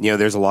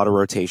there's a lot of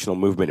rotational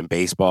movement in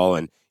baseball,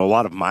 and a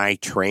lot of my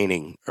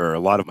training or a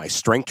lot of my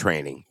strength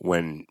training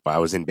when I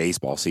was in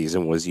baseball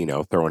season was,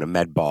 throwing a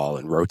med ball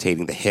and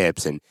rotating the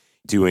hips and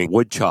doing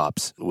wood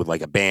chops with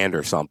like a band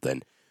or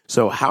something.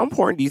 So how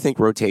important do you think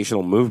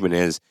rotational movement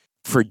is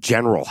for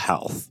general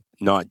health,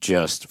 not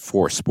just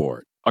for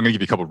sport? I'm going to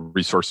give you a couple of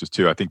resources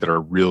too, I think that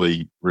are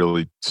really,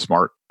 really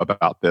smart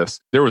about this.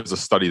 There was a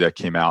study that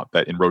came out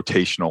that in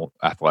rotational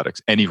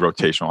athletics, any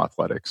rotational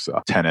athletics,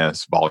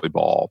 tennis,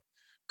 volleyball,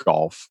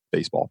 golf,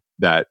 baseball,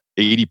 that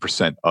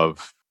 80%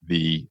 of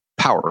the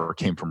power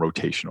came from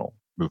rotational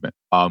movement,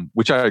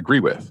 which I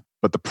agree with.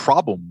 But the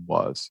problem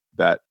was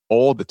that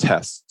all the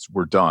tests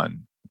were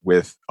done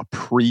with a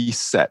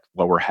preset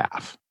lower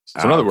half.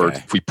 So in other words,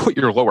 if we put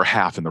your lower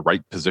half in the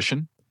right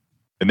position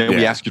and then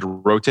we ask you to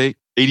rotate,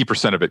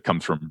 80% of it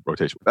comes from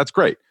rotation. That's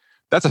great.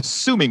 That's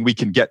assuming we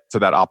can get to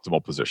that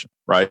optimal position,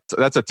 right? So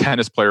that's a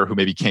tennis player who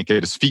maybe can't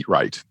get his feet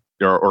right,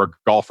 or a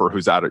golfer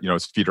who's out of,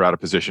 his feet are out of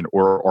position,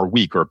 or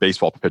weak, or a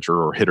baseball pitcher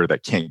or hitter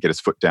that can't get his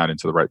foot down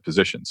into the right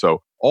position.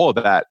 So all of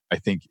that, I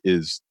think,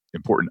 is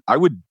important. I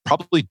would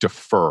probably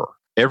defer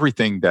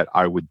everything that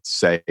I would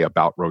say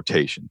about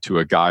rotation to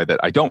a guy that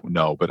I don't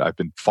know, but I've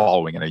been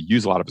following and I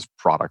use a lot of his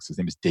products. His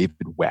name is David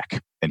Weck,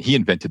 and he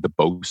invented the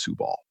Bosu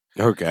ball.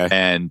 Okay.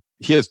 And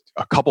he has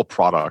a couple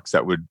products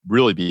that would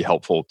really be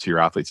helpful to your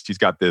athletes. He's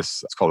got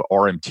this, it's called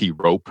RMT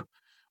rope,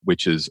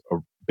 which is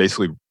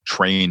basically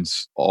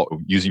trains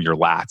using your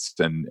lats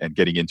and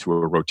getting into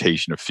a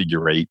rotation of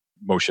figure eight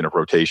motion of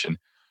rotation.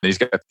 And he's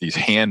got these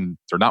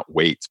they're not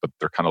weights, but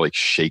they're kind of like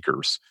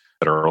shakers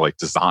that are like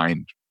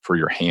designed for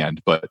your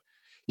hand. But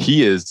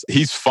he's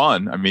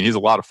fun. I mean, he's a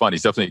lot of fun.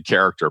 He's definitely a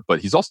character, but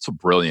he's also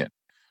brilliant.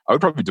 I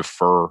would probably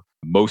defer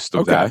most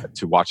of that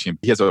to watching him.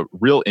 He has a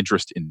real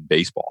interest in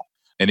baseball.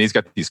 And he's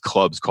got these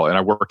clubs and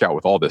I work out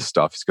with all this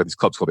stuff. He's got these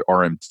clubs called the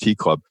RMT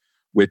Club,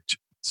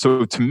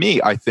 so to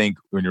me, I think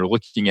when you're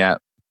looking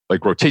at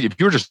like rotation, if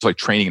you were just like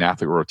training an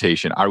athlete with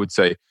rotation, I would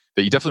say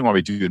that you definitely want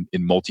to be doing it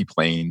in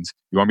multi-planes.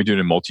 You want to be doing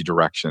it in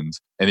multi-directions.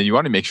 And then you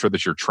want to make sure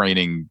that you're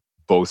training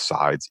both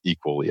sides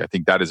equally. I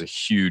think that is a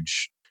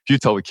huge, if you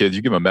tell the kids,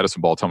 you give him a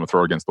medicine ball, tell him to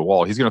throw it against the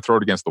wall, he's going to throw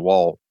it against the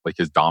wall like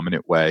his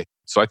dominant way.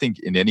 So I think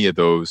in any of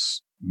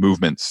those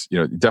movements,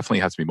 it definitely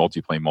has to be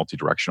multi-plane,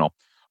 multi-directional.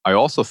 I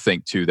also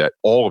think too that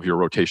all of your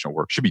rotational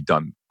work should be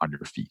done on your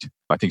feet.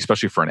 I think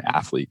especially for an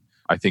athlete,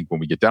 I think when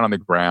we get down on the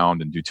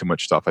ground and do too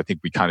much stuff, I think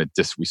we kind of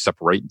we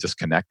separate and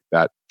disconnect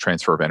that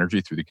transfer of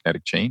energy through the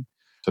kinetic chain.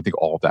 So I think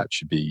all of that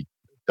should be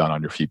done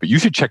on your feet. But you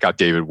should check out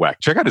David Weck.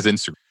 Check out his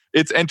Instagram.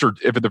 It's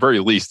if at the very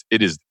least,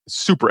 it is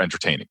super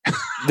entertaining.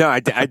 No, I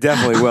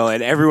definitely will.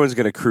 And everyone's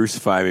going to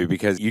crucify me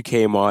because you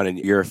came on and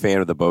you're a fan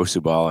of the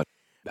Bosu ball. And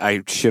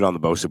I shit on the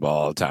Bosu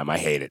ball all the time. I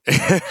hate it.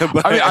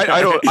 But,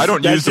 I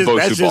don't use the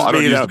Bosu ball. I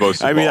don't use the Bosu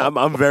ball. I mean,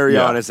 I'm very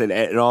honest,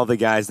 and all the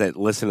guys that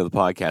listen to the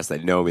podcast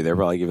that know me, they're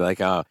probably going to be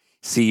like, "Oh,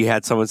 see, you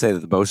had someone say that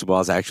the Bosu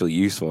ball is actually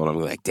useful," and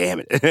I'm like,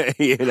 "Damn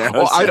it!"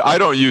 Well, I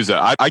don't use it.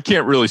 I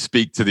can't really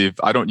speak to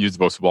I don't use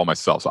the Bosu ball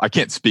myself, so I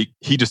can't speak.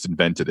 He just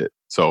invented it,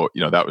 so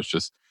that was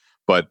just.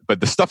 But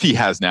the stuff he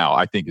has now,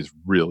 I think, is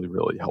really,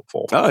 really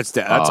helpful. Oh, that's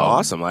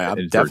awesome.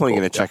 I'm definitely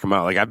going to check him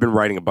out. Like, I've been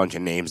writing a bunch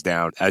of names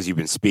down as you've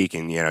been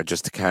speaking,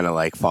 just to kind of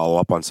like follow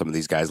up on some of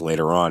these guys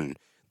later on.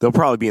 They'll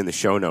probably be in the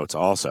show notes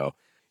also.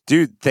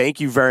 Dude,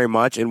 thank you very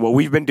much. And what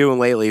we've been doing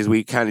lately is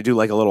we kind of do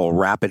like a little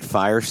rapid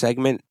fire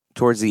segment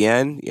towards the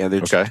end.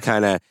 They're just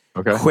kind of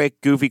quick,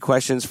 goofy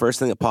questions. First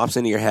thing that pops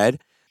into your head.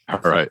 All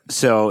right.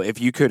 So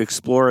if you could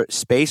explore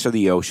space or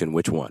the ocean,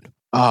 which one?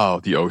 Oh,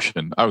 the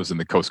ocean. I was in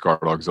the Coast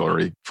Guard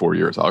Auxiliary 4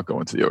 years. I'll go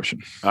into the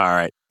ocean. All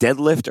right.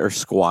 Deadlift or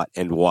squat,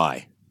 and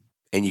why?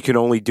 And you can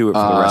only do it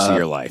for the rest of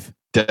your life.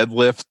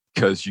 Deadlift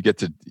because you get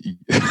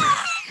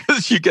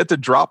to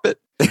drop it.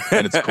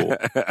 and it's cool.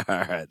 All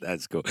right,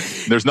 that's cool.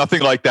 There's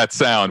nothing like that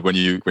sound when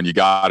you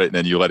got it and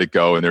then you let it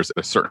go and there's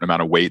a certain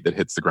amount of weight that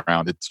hits the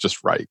ground. It's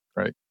just right.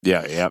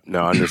 Yeah.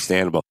 No,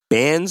 understandable.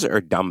 Bands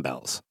or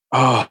dumbbells?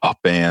 Oh,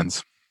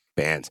 bands.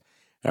 Bands.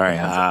 All right.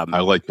 Bands. I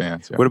like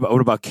bands. Yeah.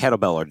 What about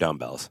kettlebell or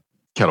dumbbells?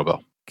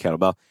 Kettlebell.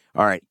 Kettlebell.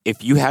 All right.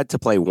 If you had to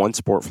play one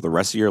sport for the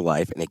rest of your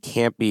life and it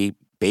can't be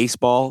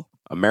baseball,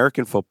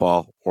 American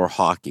football, or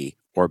hockey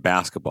or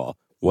basketball,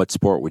 what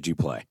sport would you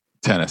play?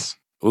 Tennis.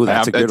 Ooh,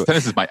 that's a good one.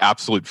 Tennis is my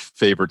absolute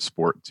favorite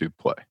sport to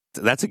play.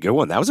 That's a good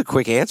one. That was a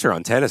quick answer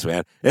on tennis,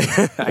 man.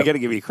 I got to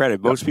give you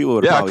credit. Most people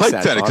would have probably I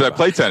played tennis because I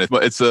played tennis.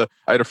 But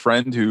I had a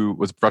friend who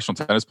was a professional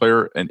tennis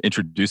player and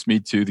introduced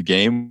me to the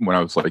game when I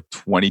was like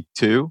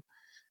 22.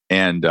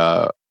 And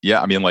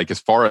as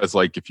far as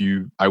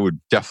I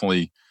would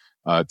definitely,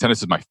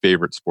 tennis is my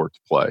favorite sport to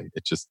play.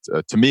 It just,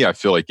 to me, I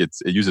feel like it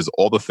uses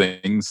all the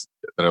things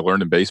that I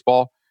learned in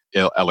baseball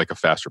at like a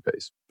faster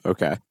pace.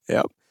 Okay.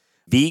 Yep.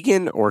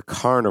 Vegan or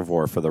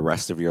carnivore for the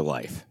rest of your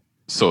life?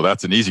 So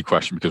that's an easy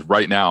question because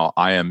right now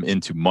I am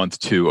into month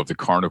 2 of the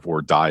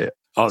carnivore diet.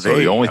 Oh, so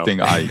the only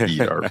thing I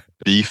eat are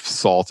beef,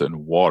 salt,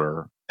 and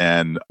water.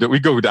 And we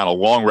go down a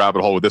long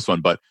rabbit hole with this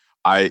one, but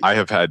I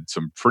have had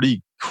some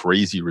pretty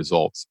crazy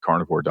results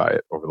carnivore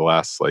diet over the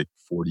last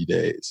 40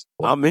 days.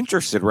 I'm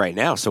interested right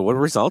now. So what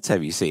results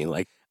have you seen?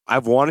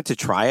 I've wanted to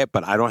try it,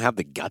 but I don't have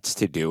the guts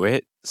to do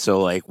it.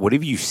 So what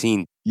have you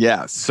seen?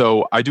 Yeah.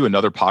 So I do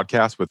another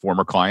podcast with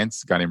former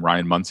clients, a guy named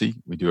Ryan Muncie.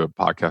 We do a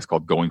podcast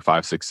called Going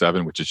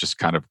 567, which is just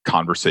kind of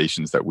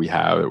conversations that we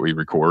have that we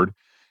record.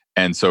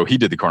 And so he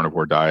did the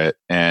carnivore diet.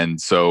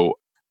 And so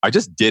I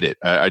just did it.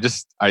 I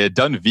had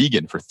done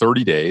vegan for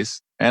 30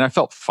 days and I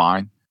felt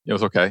fine. It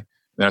was okay.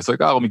 Then I was like,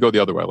 let me go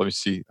the other way. Let me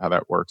see how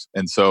that works.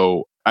 And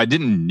so I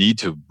didn't need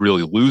to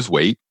really lose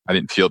weight. I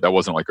didn't feel that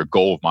wasn't a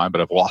goal of mine,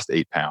 but I've lost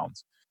 8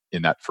 pounds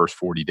in that first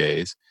 40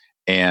 days.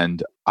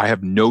 And I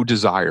have no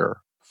desire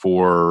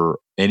for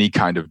any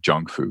kind of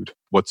junk food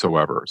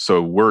whatsoever.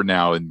 So we're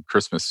now in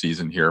Christmas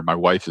season here. My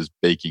wife is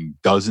baking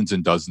dozens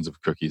and dozens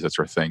of cookies. That's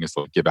her thing, is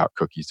to give out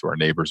cookies to our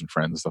neighbors and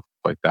friends and stuff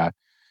like that.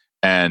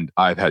 And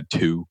I've had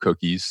 2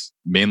 cookies,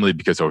 mainly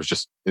because I was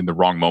just in the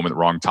wrong moment,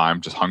 wrong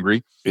time, just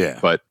hungry. Yeah.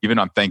 But even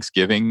on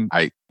Thanksgiving,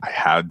 I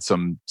had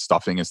some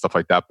stuffing and stuff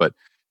like that, but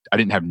I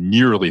didn't have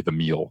nearly the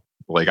meal.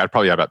 I'd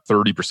probably have about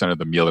 30% of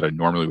the meal that I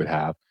normally would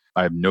have.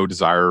 I have no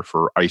desire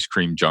for ice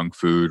cream, junk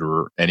food,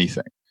 or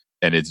anything.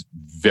 And it's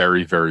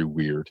very, very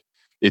weird.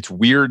 It's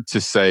weird to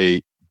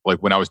say,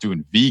 when I was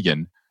doing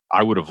vegan,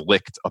 I would have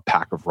licked a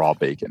pack of raw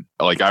bacon.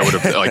 I would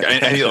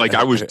have,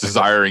 I was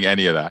desiring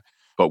any of that.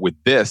 But with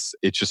this,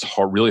 it's just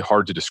really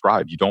hard to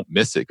describe. You don't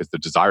miss it because the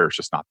desire is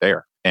just not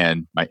there.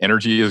 And my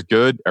energy is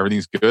good.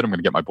 Everything's good. I'm going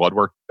to get my blood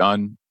work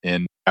done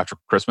after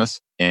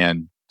Christmas.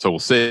 And so we'll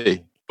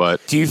see.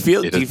 But do you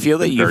feel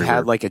that you've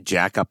had a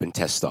jack up in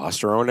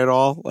testosterone at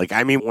all?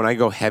 When I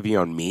go heavy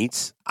on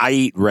meats, I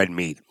eat red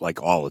meat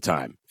all the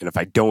time. And if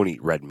I don't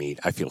eat red meat,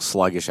 I feel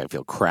sluggish. I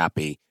feel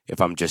crappy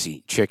if I'm just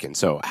eating chicken.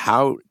 So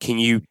how can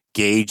you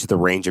gauge the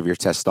range of your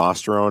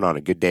testosterone on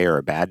a good day or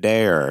a bad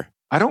day? Or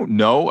I don't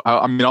know.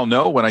 I'll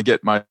know when I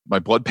get my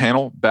blood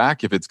panel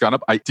back if it's gone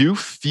up. I do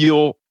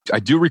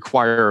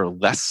require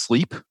less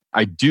sleep.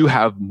 I do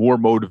have more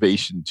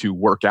motivation to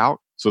work out.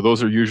 So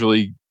those are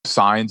usually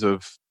signs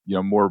of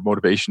more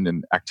motivation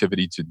and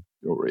activity to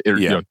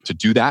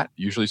do that.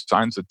 Usually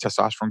signs of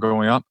testosterone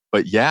going up.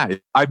 But yeah,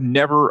 I've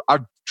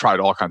tried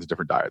all kinds of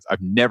different diets.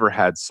 I've never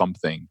had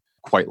something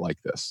quite like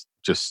this.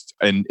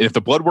 And if the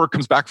blood work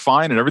comes back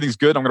fine and everything's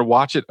good, I'm going to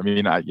watch it.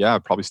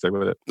 I'd probably stay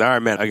with it. All right,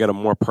 man. I got a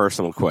more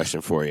personal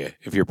question for you.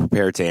 If you're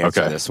prepared to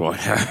answer this one,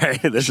 all right.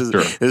 This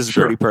is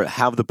pretty.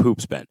 How have the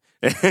poops been?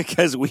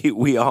 Because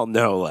we all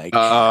know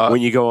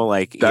when you go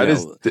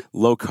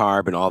low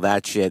carb and all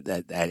that shit,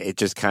 that it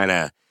just kind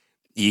of.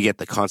 You get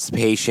the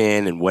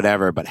constipation and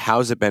whatever, but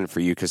how's it been for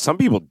you? Because some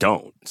people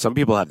don't. Some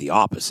people have the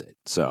opposite.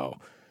 So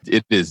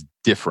it is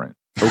different.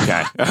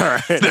 Okay, all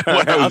right.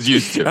 What I was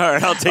used to. All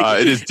right, I'll take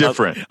it is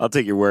different. I'll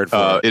take your word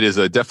for it. It is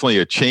definitely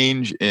a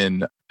change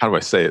in how do I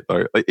say it?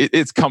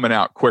 It's coming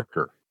out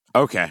quicker.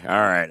 Okay, all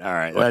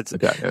right. That's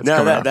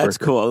quicker.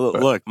 Cool.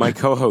 Look, my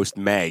co-host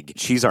Meg,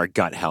 she's our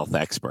gut health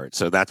expert,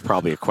 so that's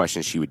probably a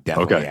question she would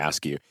definitely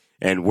ask you.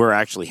 And we're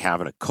actually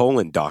having a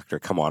colon doctor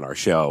come on our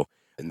show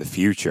in the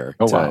future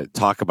to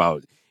talk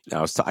about.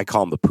 I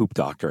call him the poop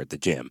doctor at the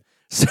gym.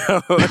 So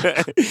I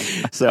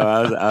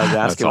was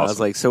asking him, I was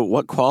like, so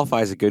what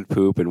qualifies a good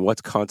poop and what's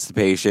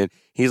constipation?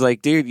 He's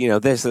like, dude,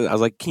 this. I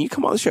was like, can you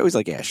come on the show? He's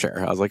like, yeah,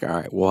 sure. I was like, all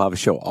right, we'll have a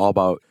show all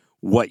about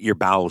what your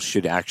bowels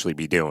should actually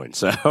be doing.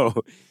 So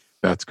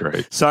that's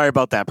great. Sorry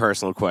about that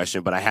personal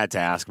question, but I had to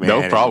ask, man.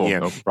 No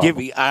problem.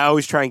 I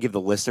always try and give the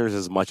listeners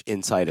as much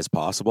insight as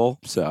possible.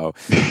 So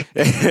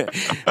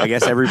I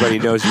guess everybody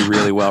knows you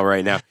really well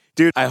right now.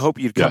 Dude, I hope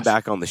you'd come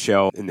back on the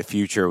show in the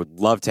future. Would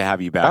love to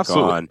have you back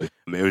on.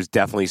 It was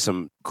definitely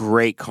some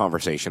great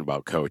conversation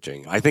about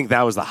coaching. I think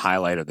that was the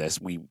highlight of this.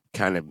 We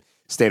kind of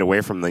stayed away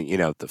from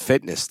the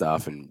fitness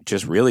stuff and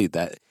just really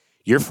that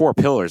your 4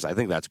 pillars, I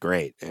think that's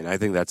great. And I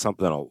think that's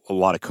something that a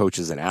lot of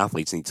coaches and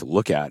athletes need to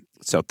look at.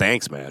 So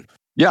thanks, man.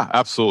 Yeah,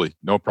 absolutely.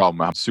 No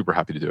problem. I'm super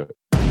happy to do it.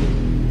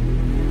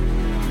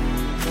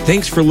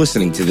 Thanks for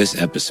listening to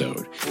this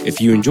episode. If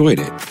you enjoyed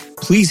it,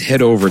 please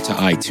head over to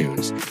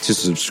iTunes to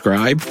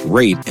subscribe,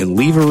 rate, and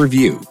leave a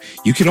review.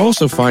 You can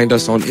also find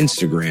us on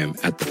Instagram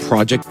at The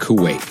Project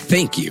Kuwait.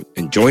 Thank you,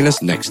 and join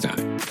us next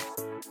time.